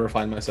I would never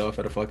find myself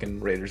at a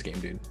fucking Raiders game,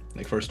 dude.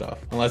 First off,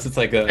 unless it's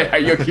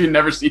you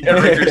never see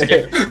a Raiders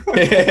game.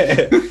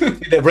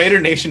 The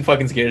Raider Nation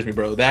fucking scares me,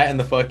 bro. That and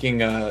the fucking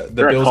the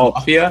Bills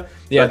Mafia.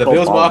 Yeah, the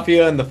Bills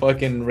Mafia and the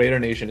fucking Raider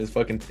Nation is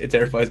it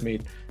terrifies me.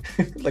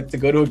 To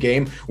go to a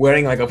game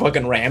wearing a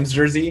fucking Rams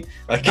jersey,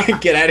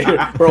 get out of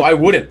here, bro. I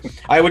wouldn't.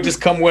 I would just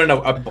come wearing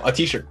a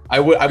t-shirt. I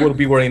would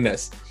be wearing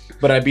this,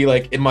 but I'd be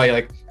in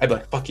my I'd be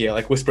fuck yeah,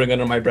 whispering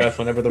under my breath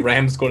whenever the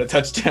Rams scored a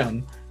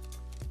touchdown.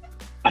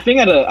 I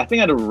think at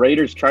a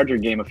Raiders Charger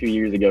game a few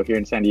years ago here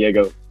in San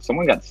Diego,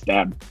 someone got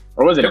stabbed,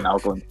 or was it in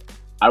Oakland?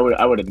 I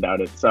wouldn't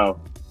doubt it. So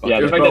yeah,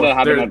 the fact that it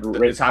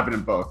happened it's happened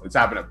in both. It's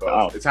happened at both.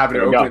 Oh, it's happened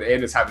in Oakland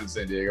and it's happened in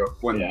San Diego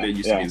when they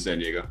used to be in San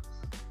Diego.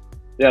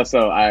 Yeah,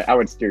 so I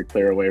would steer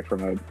clear away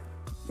from a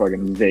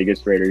fucking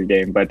Vegas Raiders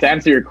game. But to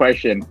answer your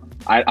question,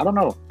 I don't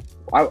know.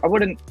 I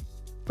wouldn't.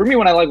 For me,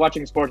 when I like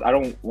watching sports, I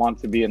don't want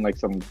to be in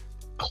some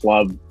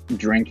club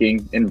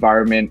drinking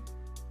environment.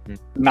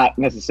 Not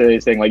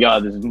necessarily saying this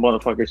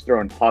motherfucker's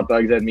throwing hot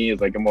dogs at me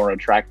is a more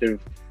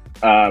attractive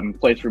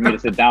place for me to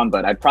sit down.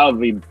 But I'd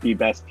probably be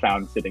best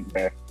found sitting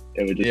there.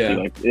 It would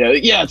just be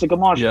it's like a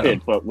mosh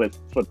pit, but with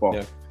football.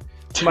 Yeah.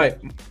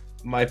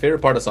 My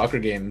favorite part of soccer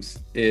games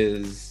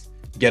is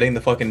getting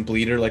the fucking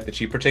bleeder, the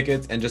cheaper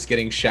tickets, and just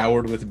getting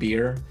showered with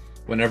beer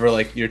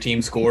whenever your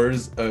team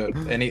scores.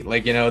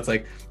 It's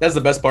that's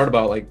the best part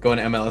about going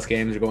to MLS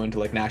games or going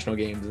to national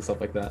games and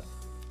stuff like that.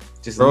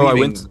 Just bro,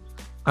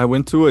 I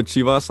went to a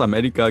Chivas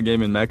America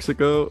game in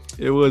Mexico.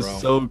 It was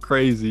so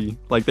crazy.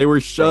 They were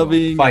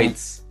shoving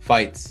fights,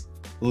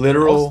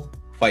 literal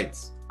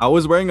fights. I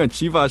was wearing a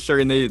Chivas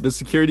shirt and the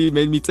security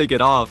made me take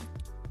it off.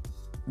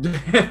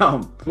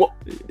 Damn. What?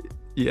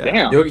 Yeah.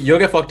 Damn. You'll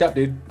get fucked up,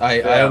 dude.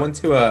 I went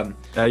to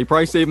Yeah, you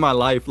probably saved my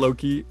life, low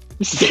key.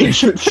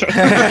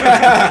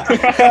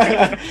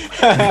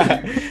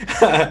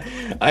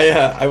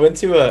 I went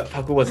to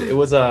who was it?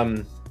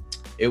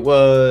 It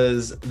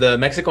was the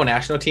Mexico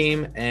national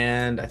team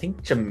and I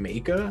think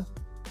Jamaica.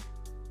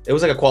 It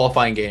was a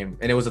qualifying game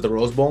and it was at the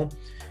Rose Bowl,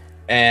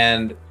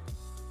 and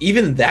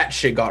even that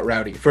shit got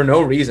rowdy for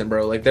no reason,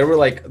 bro. Like there were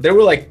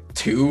like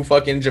 2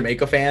 fucking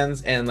Jamaica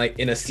fans and like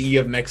in a sea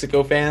of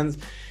Mexico fans,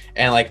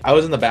 and like I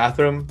was in the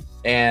bathroom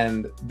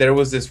and there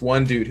was this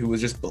one dude who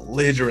was just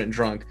belligerent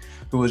drunk,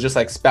 who was just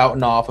like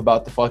spouting off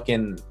about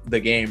the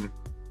game.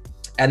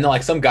 And then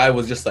like some guy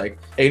was just like,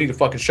 "Hey, you need to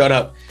fucking shut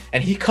up."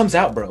 And he comes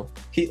out, bro.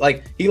 He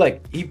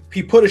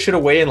put his shit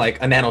away in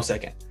like a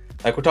nanosecond.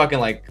 Like we're talking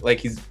like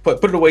he's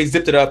put it away,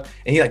 zipped it up,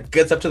 and he like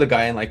gets up to the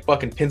guy and like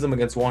fucking pins him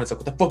against the wall. And it's like,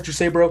 "What the fuck did you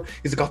say, bro?"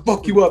 He's like, "I'll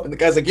fuck you up." And the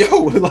guy's like,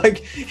 "Yo," like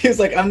he's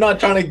like, "I'm not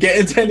trying to get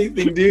into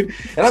anything, dude."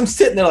 And I'm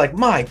sitting there like,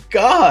 my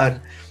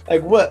God,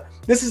 like what?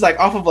 This is like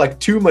off of like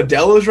 2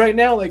 Modelo's right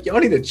now. Like y'all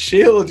need to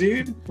chill,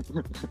 dude.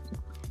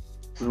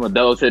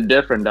 Modelo shit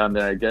different down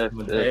there, I guess.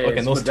 Hey,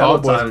 fucking those tall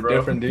boys are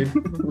different, dude.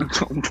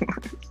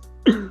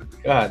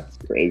 God, it's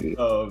crazy.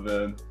 Oh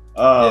man.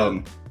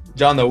 Yeah.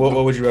 John, though, what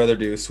would you rather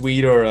do,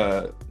 sweet or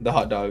the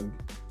hot dog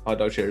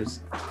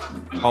chairs?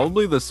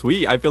 Probably the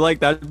sweet. I feel like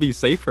that'd be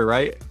safer,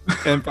 right?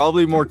 And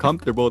probably more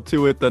comfortable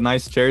too with the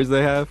nice chairs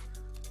they have.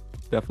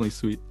 Definitely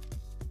sweet.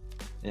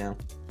 Yeah.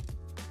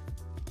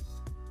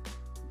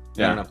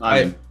 Yeah.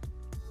 I mean,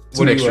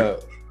 what do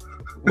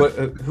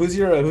you, who's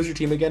your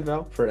team again,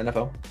 Val, for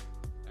NFL?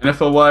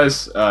 NFL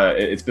wise,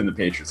 it's been the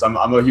Patriots. I'm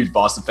a huge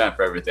Boston fan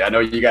for everything. I know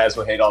you guys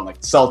will hate on like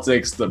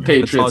Celtics, the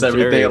Patriots,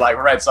 everything, like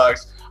Red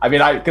Sox. I mean,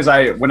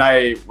 when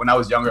I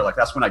was younger, like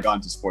that's when I got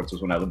into sports,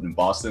 was when I lived in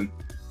Boston.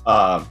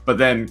 But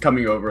then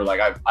coming over, like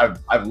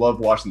I've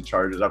loved watching the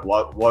Chargers. I've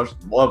loved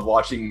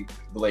watching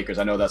the Lakers.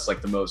 I know that's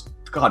like the most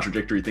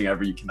contradictory thing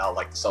ever. You cannot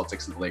like the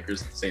Celtics and the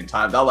Lakers at the same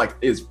time. That like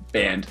is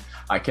banned.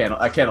 I can't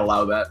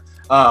allow that.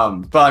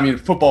 But I mean,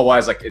 football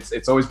wise, like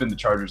it's always been the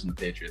Chargers and the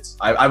Patriots.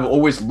 I've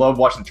always loved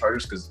watching the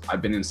Chargers because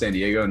I've been in San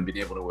Diego and been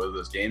able to weather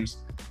those games.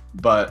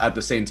 But at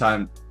the same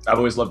time, I've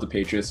always loved the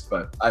Patriots.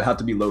 But I'd have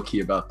to be low key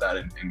about that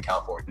in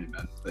California,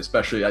 man.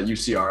 Especially at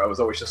UCR, I was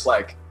always just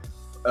like,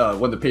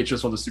 when the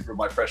Patriots won the Super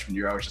Bowl my freshman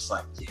year, I was just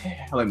like,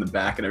 yeah, in the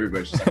back, and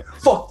everybody's just like,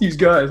 fuck these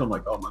guys. I'm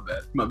like, oh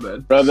my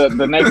bad. Bro,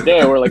 the next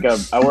day I wore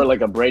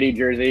like a Brady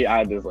jersey. I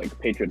had this like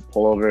Patriots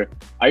pullover.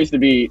 I used to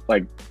be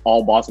like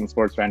all Boston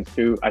sports fans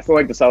too. I still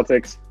like the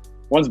Celtics.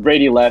 Once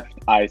Brady left,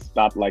 I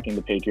stopped liking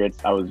the Patriots.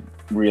 I was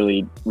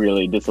really,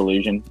 really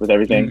disillusioned with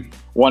everything.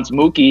 Once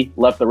Mookie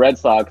left the Red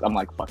Sox, I'm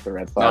like, fuck the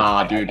Red Sox.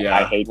 Nah, dude,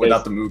 I hate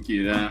without this. the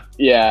Mookie, yeah.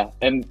 Yeah,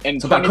 and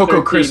it's about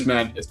Coco Crisp,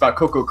 man. It's about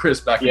Coco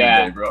Crisp back in the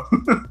day, bro.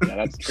 Yeah,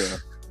 that's true.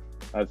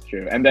 That's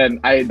true. And then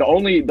the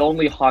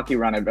only hockey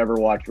run I've ever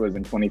watched was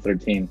in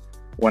 2013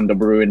 when the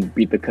Bruins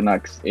beat the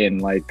Canucks in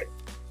like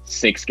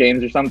 6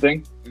 games or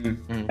something.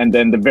 Mm-hmm. And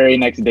then the very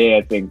next day,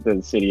 I think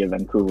the city of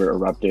Vancouver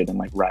erupted and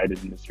like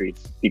rioted in the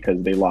streets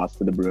because they lost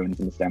to the Bruins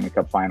in the Stanley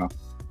Cup final.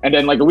 And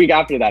then like a week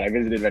after that, I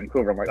visited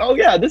Vancouver. I'm like, oh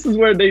yeah, this is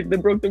where they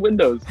broke the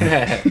windows.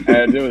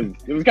 And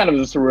it was kind of a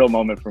surreal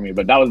moment for me.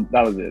 But that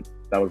was it.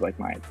 That was like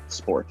my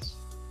sports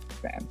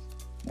fans.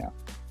 Yeah.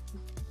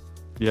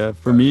 Yeah,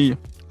 for me,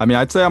 I mean,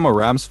 I'd say I'm a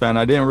Rams fan.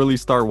 I didn't really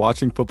start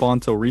watching football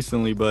until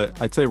recently, but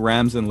I'd say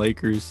Rams and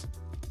Lakers,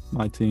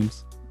 my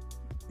teams.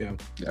 Yeah,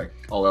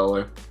 all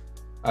LA.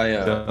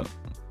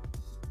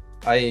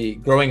 I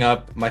growing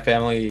up, my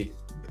family,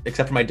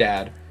 except for my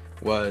dad,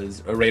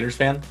 was a Raiders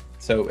fan.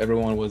 So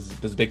everyone was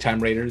big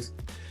time Raiders.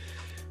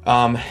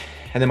 And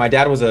then my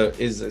dad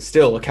is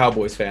still a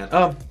Cowboys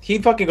fan. He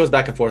fucking goes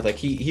back and forth. Like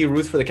he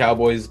roots for the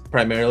Cowboys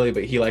primarily,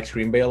 but he likes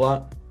Green Bay a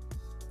lot.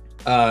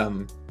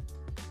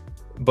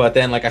 But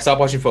then like I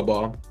stopped watching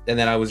football, and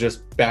then I was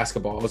just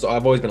basketball.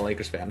 I've always been a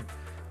Lakers fan.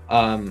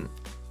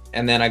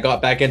 And then I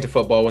got back into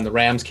football when the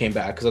Rams came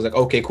back, because I was like,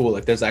 okay, cool.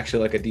 Like there's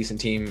actually like a decent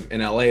team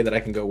in LA that I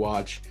can go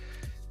watch.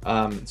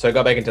 So I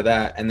got back into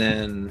that, and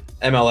then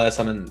MLS.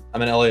 I'm an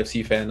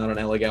LAFC fan, not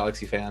an LA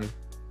Galaxy fan.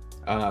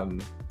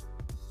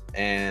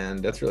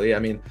 And that's really, I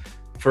mean,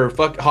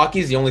 hockey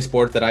is the only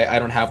sport that I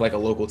don't have like a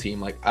local team.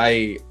 Like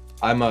I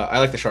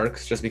like the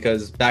Sharks just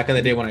because back in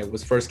the day when I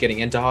was first getting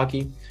into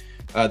hockey,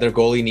 their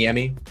goalie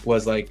Niemi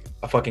was like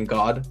a fucking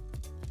god,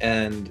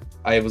 and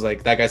I was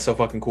like, that guy's so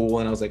fucking cool,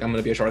 and I was like, I'm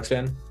gonna be a Sharks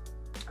fan.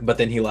 But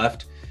then he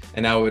left,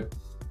 and now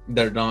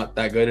they're not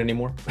that good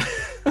anymore.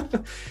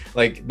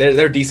 Like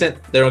they're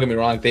decent. They don't get me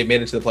wrong. They've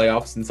made it to the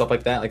playoffs and stuff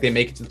like that. Like they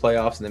make it to the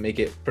playoffs and they make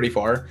it pretty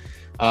far.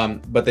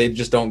 But they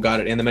just don't got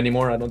it in them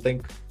anymore, I don't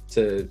think,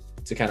 to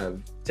kind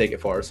of take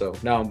it far. So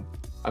now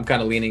I'm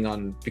kind of leaning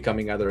on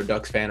becoming either a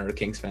Ducks fan or a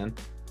Kings fan.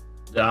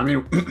 Yeah, I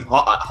mean,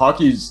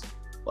 hockey's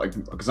like,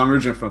 because I'm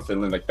originally from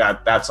Finland, like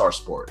that's our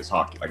sport is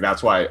hockey. Like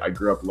that's why I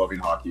grew up loving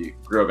hockey.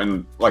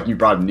 And like you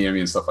brought Niemi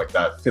and stuff like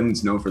that.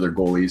 Finland's known for their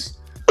goalies.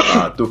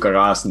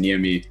 Bongcaras,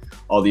 Niemi,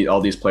 all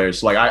these players.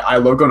 So like I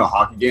love going to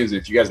hockey games, and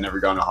if you guys never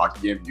gone to a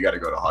hockey game, you got to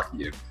go to a hockey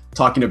game.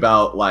 Talking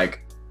about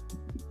like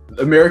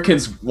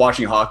Americans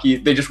watching hockey,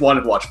 they just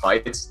want to watch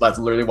fights. That's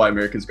literally why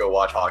Americans go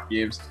watch hockey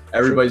games.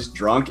 Everybody's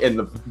drunk, and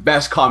the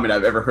best comment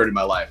I've ever heard in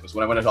my life was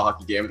when I went to a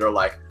hockey game. They're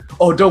like,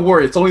 "Oh, don't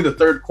worry, it's only the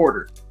third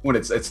quarter when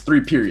it's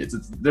 3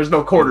 periods. There's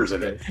no quarters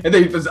in it." And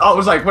I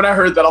was like, when I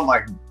heard that, I'm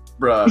like,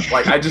 bruh,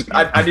 like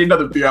I need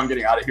another beer. I'm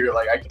getting out of here.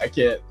 Like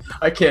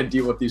I can't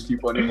deal with these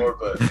people anymore.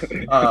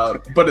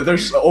 But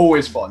there's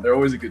always fun. They're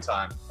always a good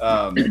time.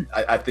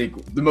 I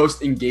think the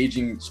most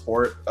engaging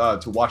sport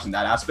to watch in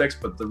that aspect.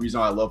 But the reason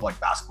why I love like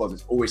basketball,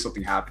 there's always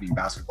something happening.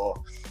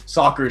 Basketball,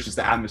 soccer is just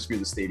the atmosphere,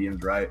 the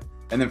stadiums, right?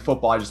 And then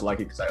football, I just like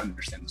it because I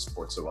understand the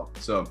sport so well.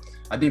 So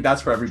I think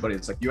that's for everybody.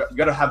 It's like you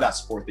got to have that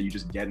sport that you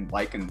just get and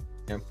like, and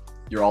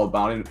you're all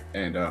about it.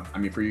 And I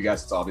mean, for you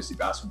guys, it's obviously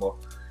basketball.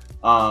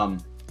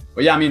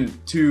 But yeah, I mean,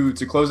 to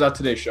close out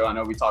today's show, I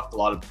know we talked a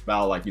lot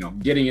about like, you know,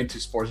 getting into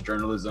sports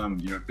journalism,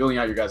 you know, building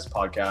out your guys'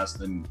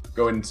 podcast and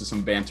going into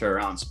some banter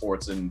around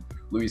sports and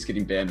Luis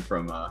getting banned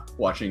from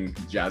watching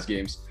Jazz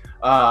games.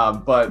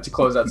 But to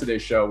close out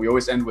today's show, we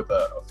always end with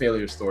a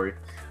failure story.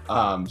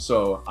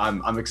 So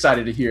I'm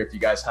excited to hear if you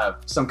guys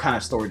have some kind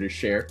of story to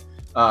share.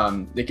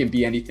 It can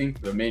be anything.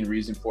 The main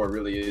reason for it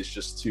really is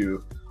just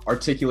to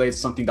articulate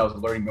something that was a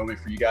learning moment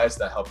for you guys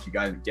that helped you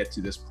guys get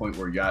to this point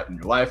where you're at in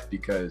your life,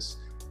 because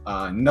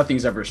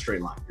nothing's ever a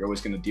straight line. You're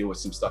always going to deal with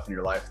some stuff in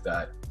your life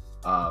that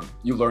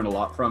you learn a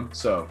lot from.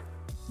 So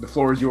the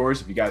floor is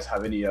yours if you guys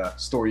have any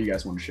story you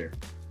guys want to share.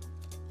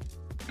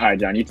 All right,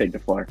 John, you take the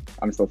floor.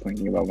 I'm still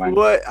thinking about mine.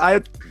 All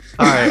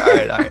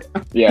right.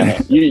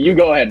 Yeah, you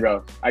go ahead,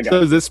 bro. I got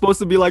So is this supposed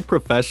to be like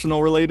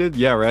professional related?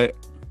 Yeah, right.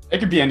 It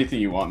could be anything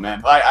you want,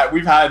 man.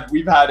 We've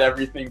had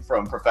everything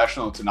from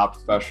professional to not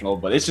professional,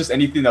 but it's just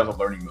anything that was a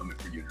learning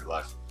moment for you in your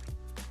life.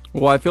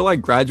 Well, I feel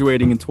like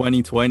graduating in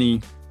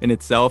 2020 in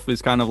itself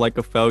is kind of like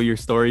a failure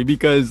story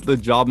because the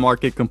job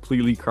market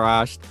completely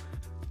crashed.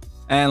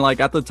 And like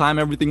at the time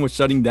everything was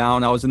shutting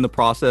down, I was in the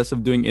process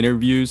of doing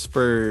interviews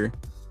for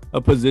a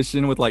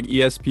position with like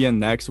ESPN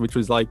Next, which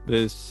was like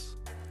this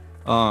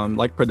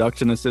like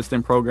production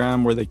assistant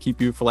program where they keep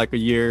you for like a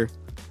year.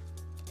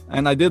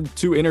 And I did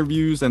 2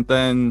 interviews and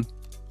then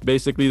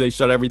basically they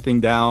shut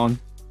everything down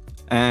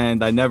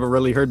and I never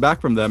really heard back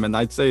from them. And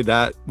I'd say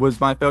that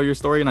was my failure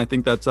story. And I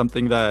think that's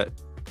something that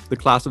the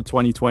class of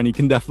 2020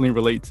 can definitely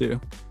relate to.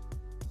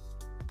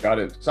 Got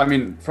it. So, I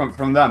mean,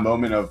 from that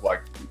moment of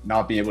like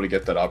not being able to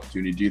get that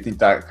opportunity, do you think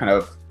that kind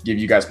of gave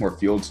you guys more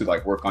fuel to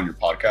like work on your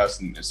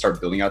podcast and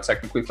start building out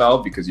Technically Foul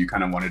because you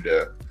kind of wanted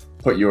to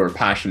put your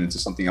passion into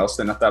something else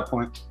then at that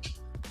point?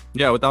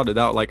 Yeah, without a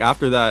doubt. Like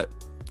after that,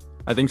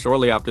 I think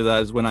shortly after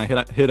that is when I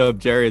hit up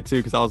Jaryd too,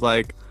 because I was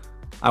like,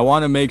 I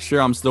want to make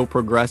sure I'm still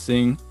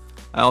progressing.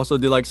 I also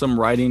did like some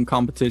writing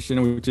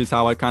competition, which is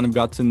how I kind of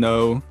got to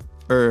know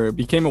or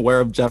became aware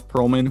of Jeff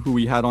Pearlman, who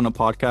we had on a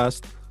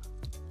podcast.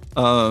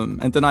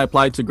 And then I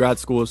applied to grad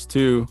schools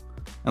too.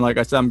 And like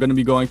I said, I'm going to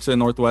be going to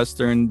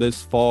Northwestern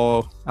this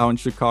fall out in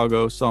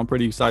Chicago. So I'm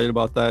pretty excited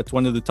about that. It's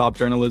one of the top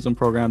journalism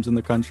programs in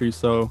the country.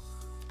 So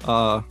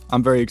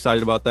I'm very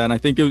excited about that. And I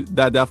think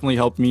that definitely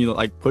helped me,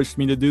 like pushed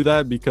me to do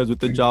that, because with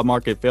the job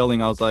market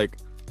failing, I was like,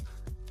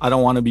 I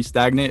don't want to be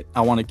stagnant.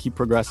 I want to keep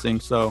progressing.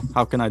 So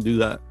how can I do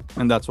that?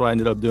 And that's what I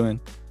ended up doing.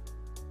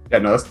 Yeah,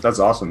 no, that's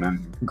awesome,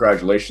 man.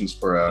 Congratulations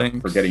for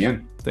getting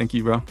in. Thank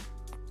you, bro.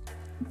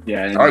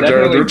 Yeah. All right,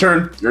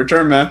 Jaryd, your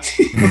turn, man.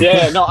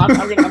 Yeah, no, I'm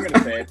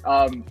gonna say it.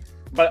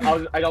 But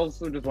I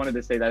also just wanted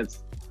to say that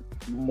it's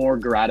more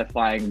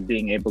gratifying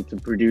being able to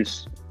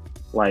produce,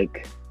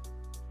 like,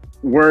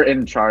 we're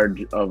in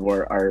charge of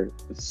our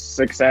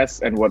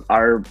success and what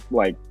our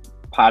like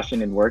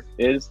passion in work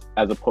is,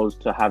 as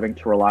opposed to having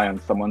to rely on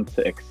someone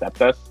to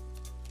accept us.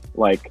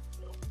 Like,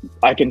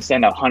 I can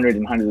send out hundreds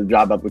and hundreds of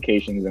job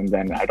applications and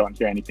then I don't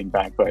hear anything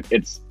back, but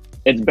it's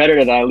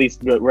better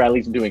that we're at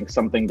least doing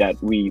something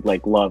that we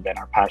like love and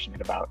are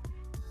passionate about.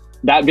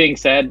 That being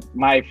said,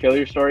 my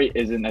failure story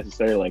isn't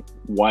necessarily like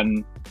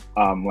one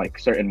like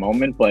certain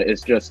moment, but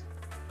it's just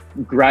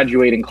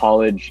graduating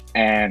college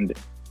and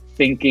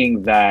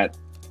thinking that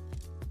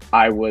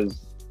I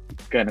was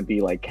gonna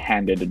be like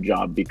handed a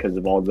job because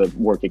of all the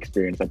work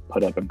experience I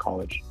put up in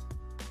college,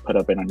 put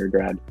up in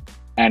undergrad,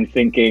 and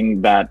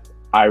thinking that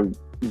I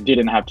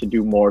didn't have to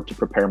do more to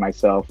prepare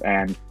myself.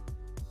 And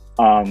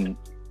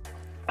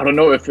I don't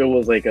know if it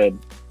was like a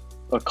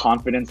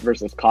confidence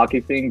versus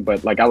cocky thing,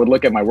 but like I would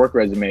look at my work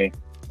resume,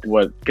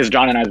 because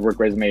John and I's work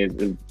resume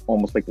is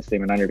almost like the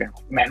same in undergrad.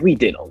 Man, we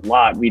did a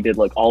lot. We did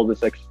like all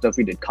this extra stuff.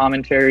 We did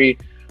commentary,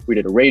 we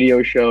did a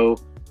radio show.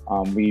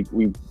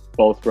 We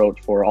both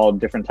wrote for all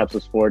different types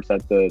of sports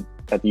at the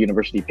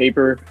university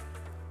paper.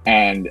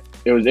 And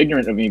it was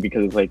ignorant of me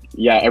because it's like,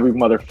 yeah, every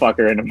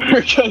motherfucker in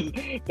America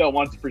that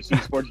wants to pursue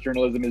sports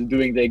journalism is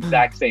doing the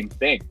exact same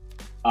thing.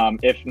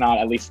 If not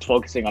at least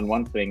focusing on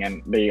one thing.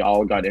 And they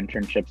all got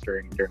internships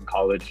during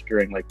college,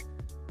 during like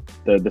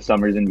the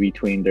summers in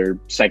between their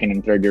second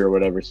and third year or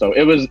whatever. So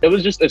it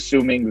was just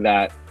assuming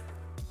that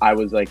I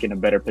was like in a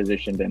better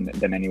position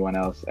than anyone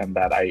else, and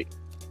that I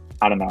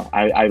don't know,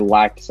 I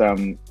lacked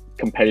some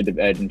competitive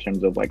edge in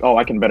terms of like, oh,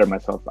 I can better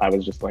myself. I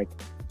was just like,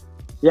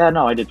 yeah,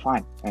 no, I did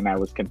fine, and I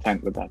was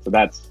content with that. So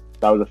that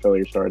was a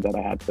failure story that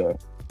I had to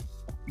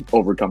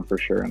overcome for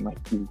sure, and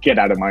like get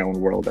out of my own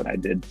world that I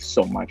did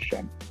so much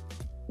and,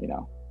 you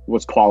know,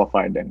 was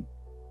qualified. And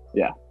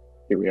yeah,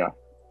 here we are.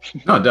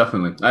 No,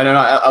 definitely. I know.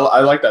 I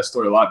like that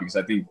story a lot because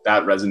I think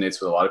that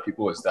resonates with a lot of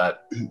people. Is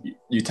that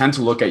you tend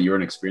to look at your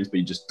own experience, but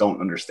you just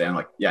don't understand.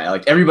 Like, yeah,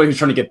 like everybody who's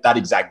trying to get that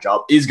exact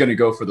job is going to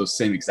go for those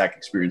same exact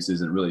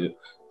experiences and really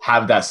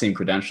have that same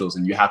credentials.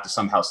 And you have to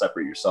somehow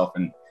separate yourself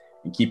and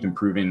keep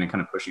improving and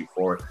kind of pushing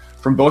forward.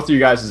 From both of you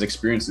guys'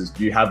 experiences,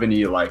 do you have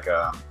any like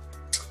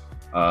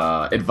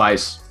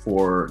advice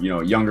for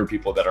younger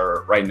people that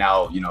are right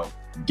now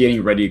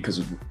getting ready because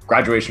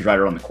graduation's right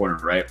around the corner,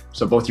 right?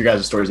 So both your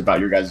guys' stories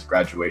about your guys'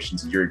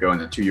 graduations a year ago and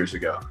then 2 years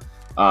ago.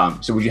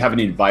 So would you have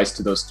any advice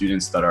to those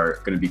students that are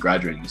going to be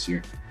graduating this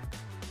year?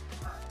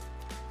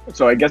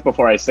 So I guess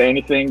before I say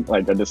anything,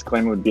 like a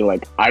disclaimer would be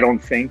like, I don't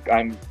think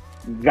I'm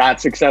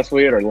that successful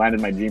yet or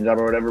landed my dream job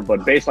or whatever,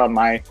 but based on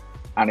my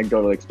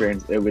anecdotal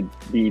experience, it would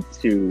be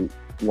to,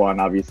 one,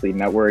 obviously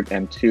network,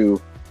 and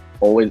two,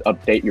 always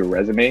update your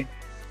resume.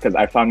 Because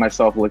I found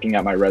myself looking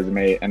at my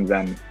resume and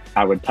then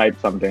I would type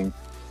something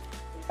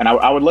and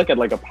I would look at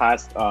like a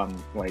past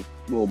like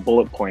little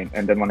bullet point,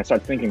 and then when I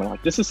start thinking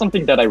like, this is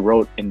something that I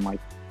wrote in like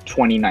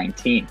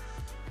 2019,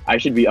 I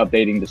should be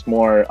updating this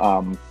more.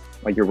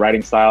 Like your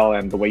writing style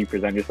and the way you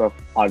present yourself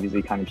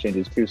obviously kind of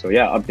changes too. So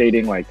yeah,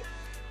 updating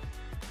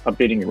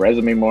your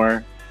resume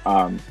more,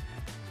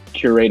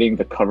 curating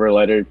the cover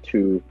letter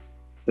to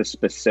the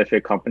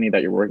specific company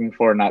that you're working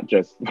for, not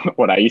just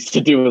what I used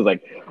to do was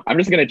like, I'm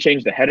just going to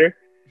change the header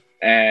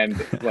and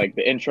like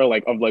the intro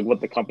like of like what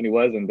the company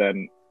was, and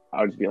then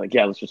I would just be like,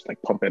 yeah, let's just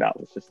like pump it out,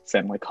 let's just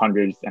send like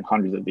hundreds and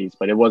hundreds of these.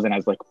 But it wasn't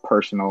as like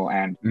personal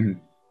and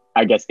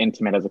I guess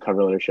intimate as a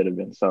cover letter should have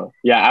been. So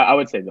yeah, I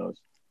would say those.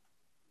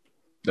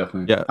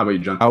 Definitely. Yeah. How about you,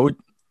 John?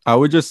 I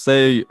would just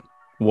say,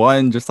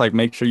 one, just like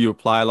make sure you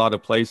apply a lot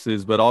of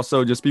places, but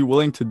also just be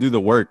willing to do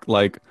the work.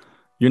 Like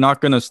you're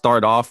not going to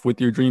start off with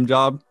your dream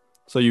job,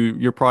 so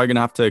you're probably going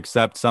to have to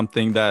accept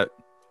something that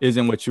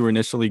isn't what you were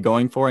initially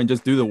going for, and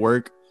just do the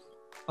work.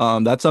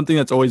 That's something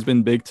that's always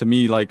been big to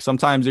me. Like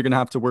sometimes you're going to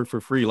have to work for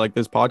free. Like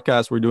this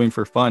podcast we're doing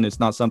for fun. It's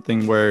not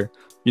something where,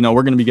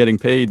 we're going to be getting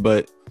paid,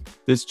 but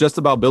it's just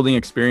about building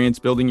experience,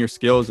 building your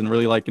skills, and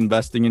really like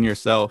investing in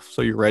yourself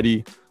so you're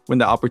ready when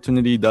the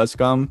opportunity does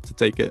come to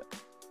take it.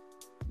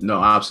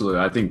 No, absolutely.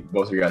 I think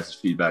both of your guys'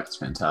 feedback is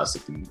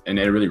fantastic, and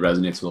it really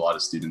resonates with a lot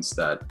of students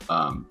that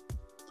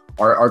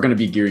are going to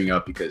be gearing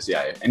up, because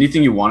yeah,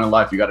 anything you want in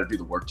life, you got to do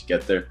the work to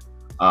get there.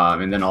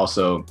 And then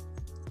also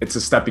it's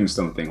a stepping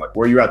stone thing. Like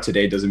where you're at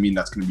today doesn't mean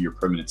that's going to be your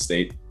permanent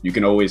state. You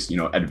can always,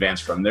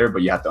 advance from there,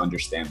 but you have to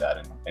understand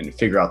that and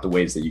figure out the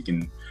ways that you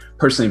can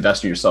personally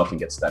invest in yourself and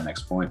get to that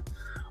next point.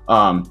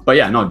 But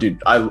yeah, no,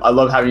 dude, I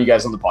love having you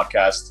guys on the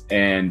podcast,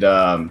 and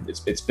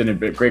it's been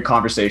a great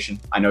conversation.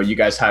 I know you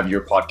guys have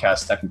your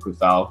podcast, Technically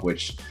Foul,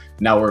 which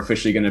now we're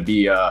officially going to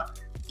be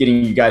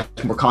getting you guys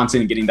more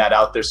content and getting that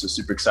out there. So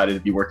super excited to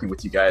be working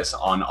with you guys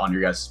on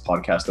your guys'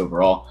 podcast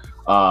overall.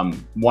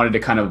 Wanted to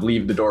kind of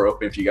leave the door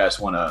open if you guys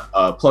want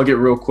to plug it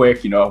real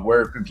quick.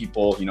 Where can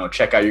people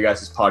check out your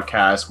guys'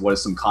 podcast? What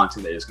is some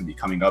content that is going to be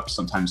coming up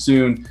sometime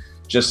soon,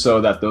 just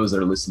so that those that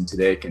are listening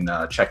today can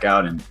check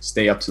out and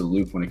stay up to the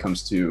loop when it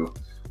comes to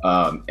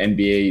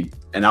NBA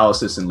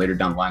analysis and later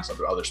down the line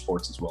of other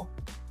sports as well.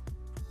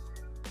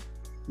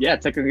 Yeah,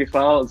 Technically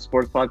Foul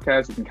sports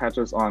podcast. You can catch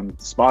us on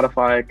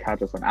Spotify,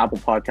 catch us on Apple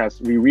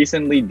Podcasts. We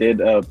recently did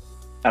a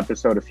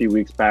episode a few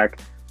weeks back,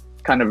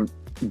 kind of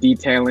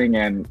detailing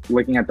and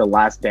looking at The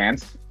Last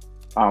Dance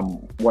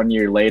 1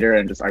 year later,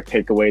 and just our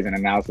takeaways and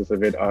analysis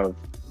of it, of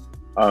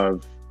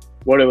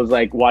what it was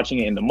like watching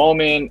it in the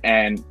moment,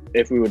 and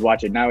if we would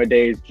watch it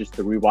nowadays, just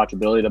the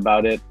rewatchability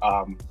about it.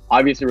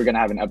 Obviously we're gonna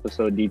have an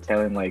episode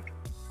detailing like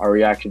our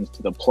reactions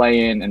to the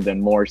play-in, and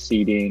then more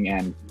seeding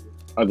and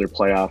other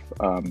playoff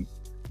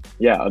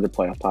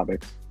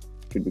topics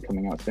should be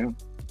coming out soon.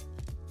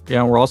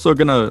 Yeah, and we're also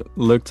gonna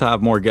look to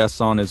have more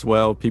guests on as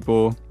well,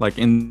 people like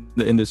in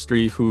the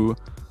industry who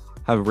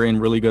have written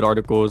really good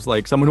articles.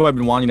 Like someone who I've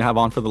been wanting to have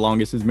on for the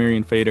longest is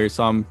Miriam Fader,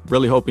 so I'm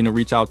really hoping to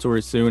reach out to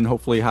her soon,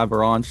 hopefully have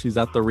her on. She's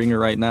at the Ringer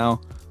right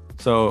now.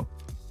 So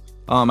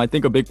I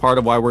think a big part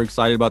of why we're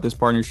excited about this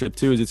partnership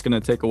too is it's going to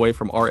take away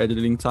from our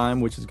editing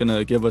time, which is going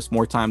to give us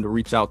more time to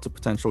reach out to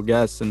potential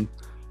guests and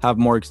have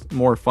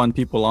more fun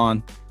people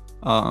on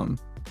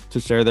to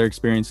share their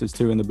experiences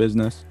too in the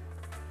business.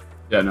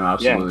 Yeah, no,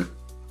 absolutely.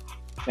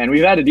 Yeah. And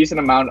we've had a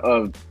decent amount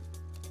of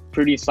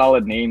pretty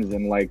solid names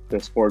in like the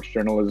sports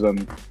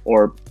journalism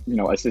or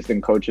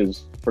assistant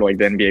coaches for like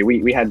the NBA.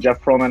 We had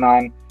Jeff Pearlman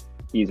on.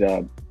 He's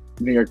a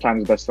New York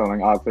Times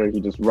bestselling author. He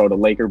just wrote a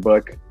Laker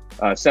book.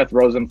 Seth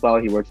Rosenthal,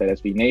 he works at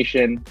SB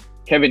Nation.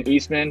 Kevin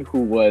Eastman,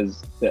 who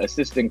was the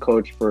assistant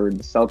coach for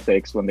the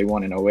Celtics when they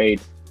won in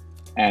 2008.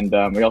 And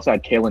we also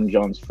had Kalen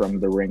Jones from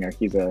The Ringer.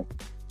 He's a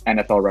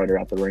NFL writer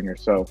at The Ringer.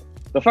 So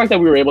the fact that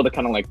we were able to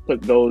kind of like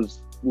put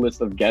those lists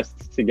of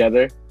guests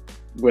together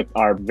with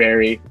our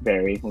very,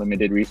 very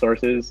limited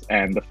resources,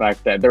 and the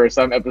fact that there were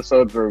some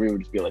episodes where we would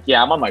just be like,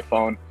 yeah, I'm on my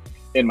phone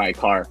in my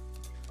car.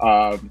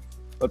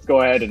 Let's go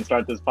ahead and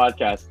start this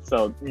podcast.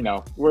 So,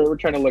 we're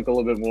trying to look a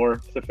little bit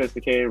more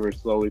sophisticated. We're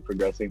slowly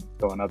progressing,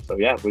 going up. So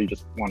yeah, we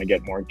just want to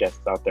get more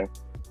guests out there.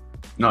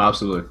 No,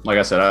 absolutely. Like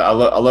I said, I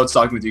love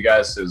talking with you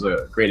guys. It was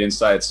great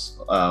insights.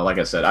 Like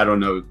I said, I don't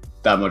know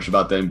that much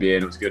about the NBA,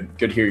 and it was good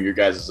to hear your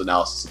guys'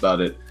 analysis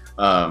about it.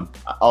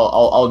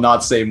 I'll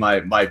not say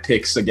my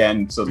picks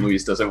again, so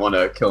Luis doesn't want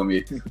to kill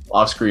me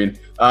off screen.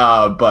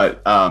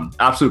 But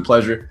absolute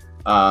pleasure.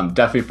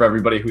 Definitely for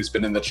everybody who's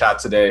been in the chat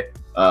today.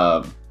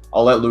 I'll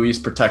let Luis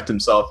protect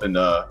himself and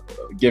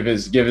give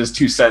his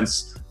 2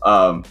 cents.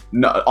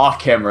 Off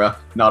camera,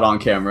 not on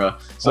camera,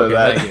 so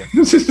that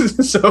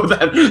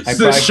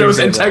the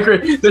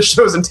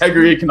show's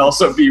integrity can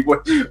also be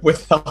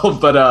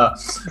withheld. But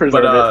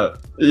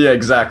yeah,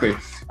 exactly.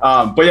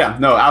 But yeah,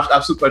 no,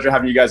 absolute pleasure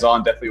having you guys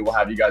on. Definitely we'll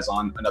have you guys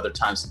on another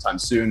time sometime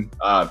soon.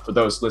 For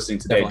those listening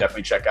today,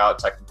 definitely check out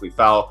Technically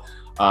Foul.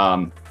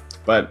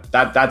 But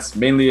that's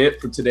mainly it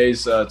for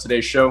today's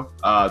show.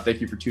 Thank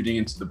you for tuning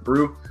into the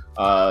Brew.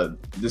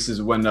 This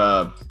is when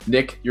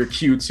Nick, your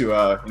cue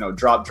to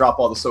drop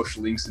all the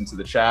social links into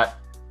the chat,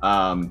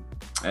 and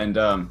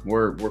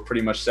we're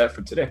pretty much set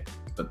for today.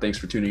 But thanks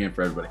for tuning in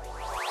for everybody.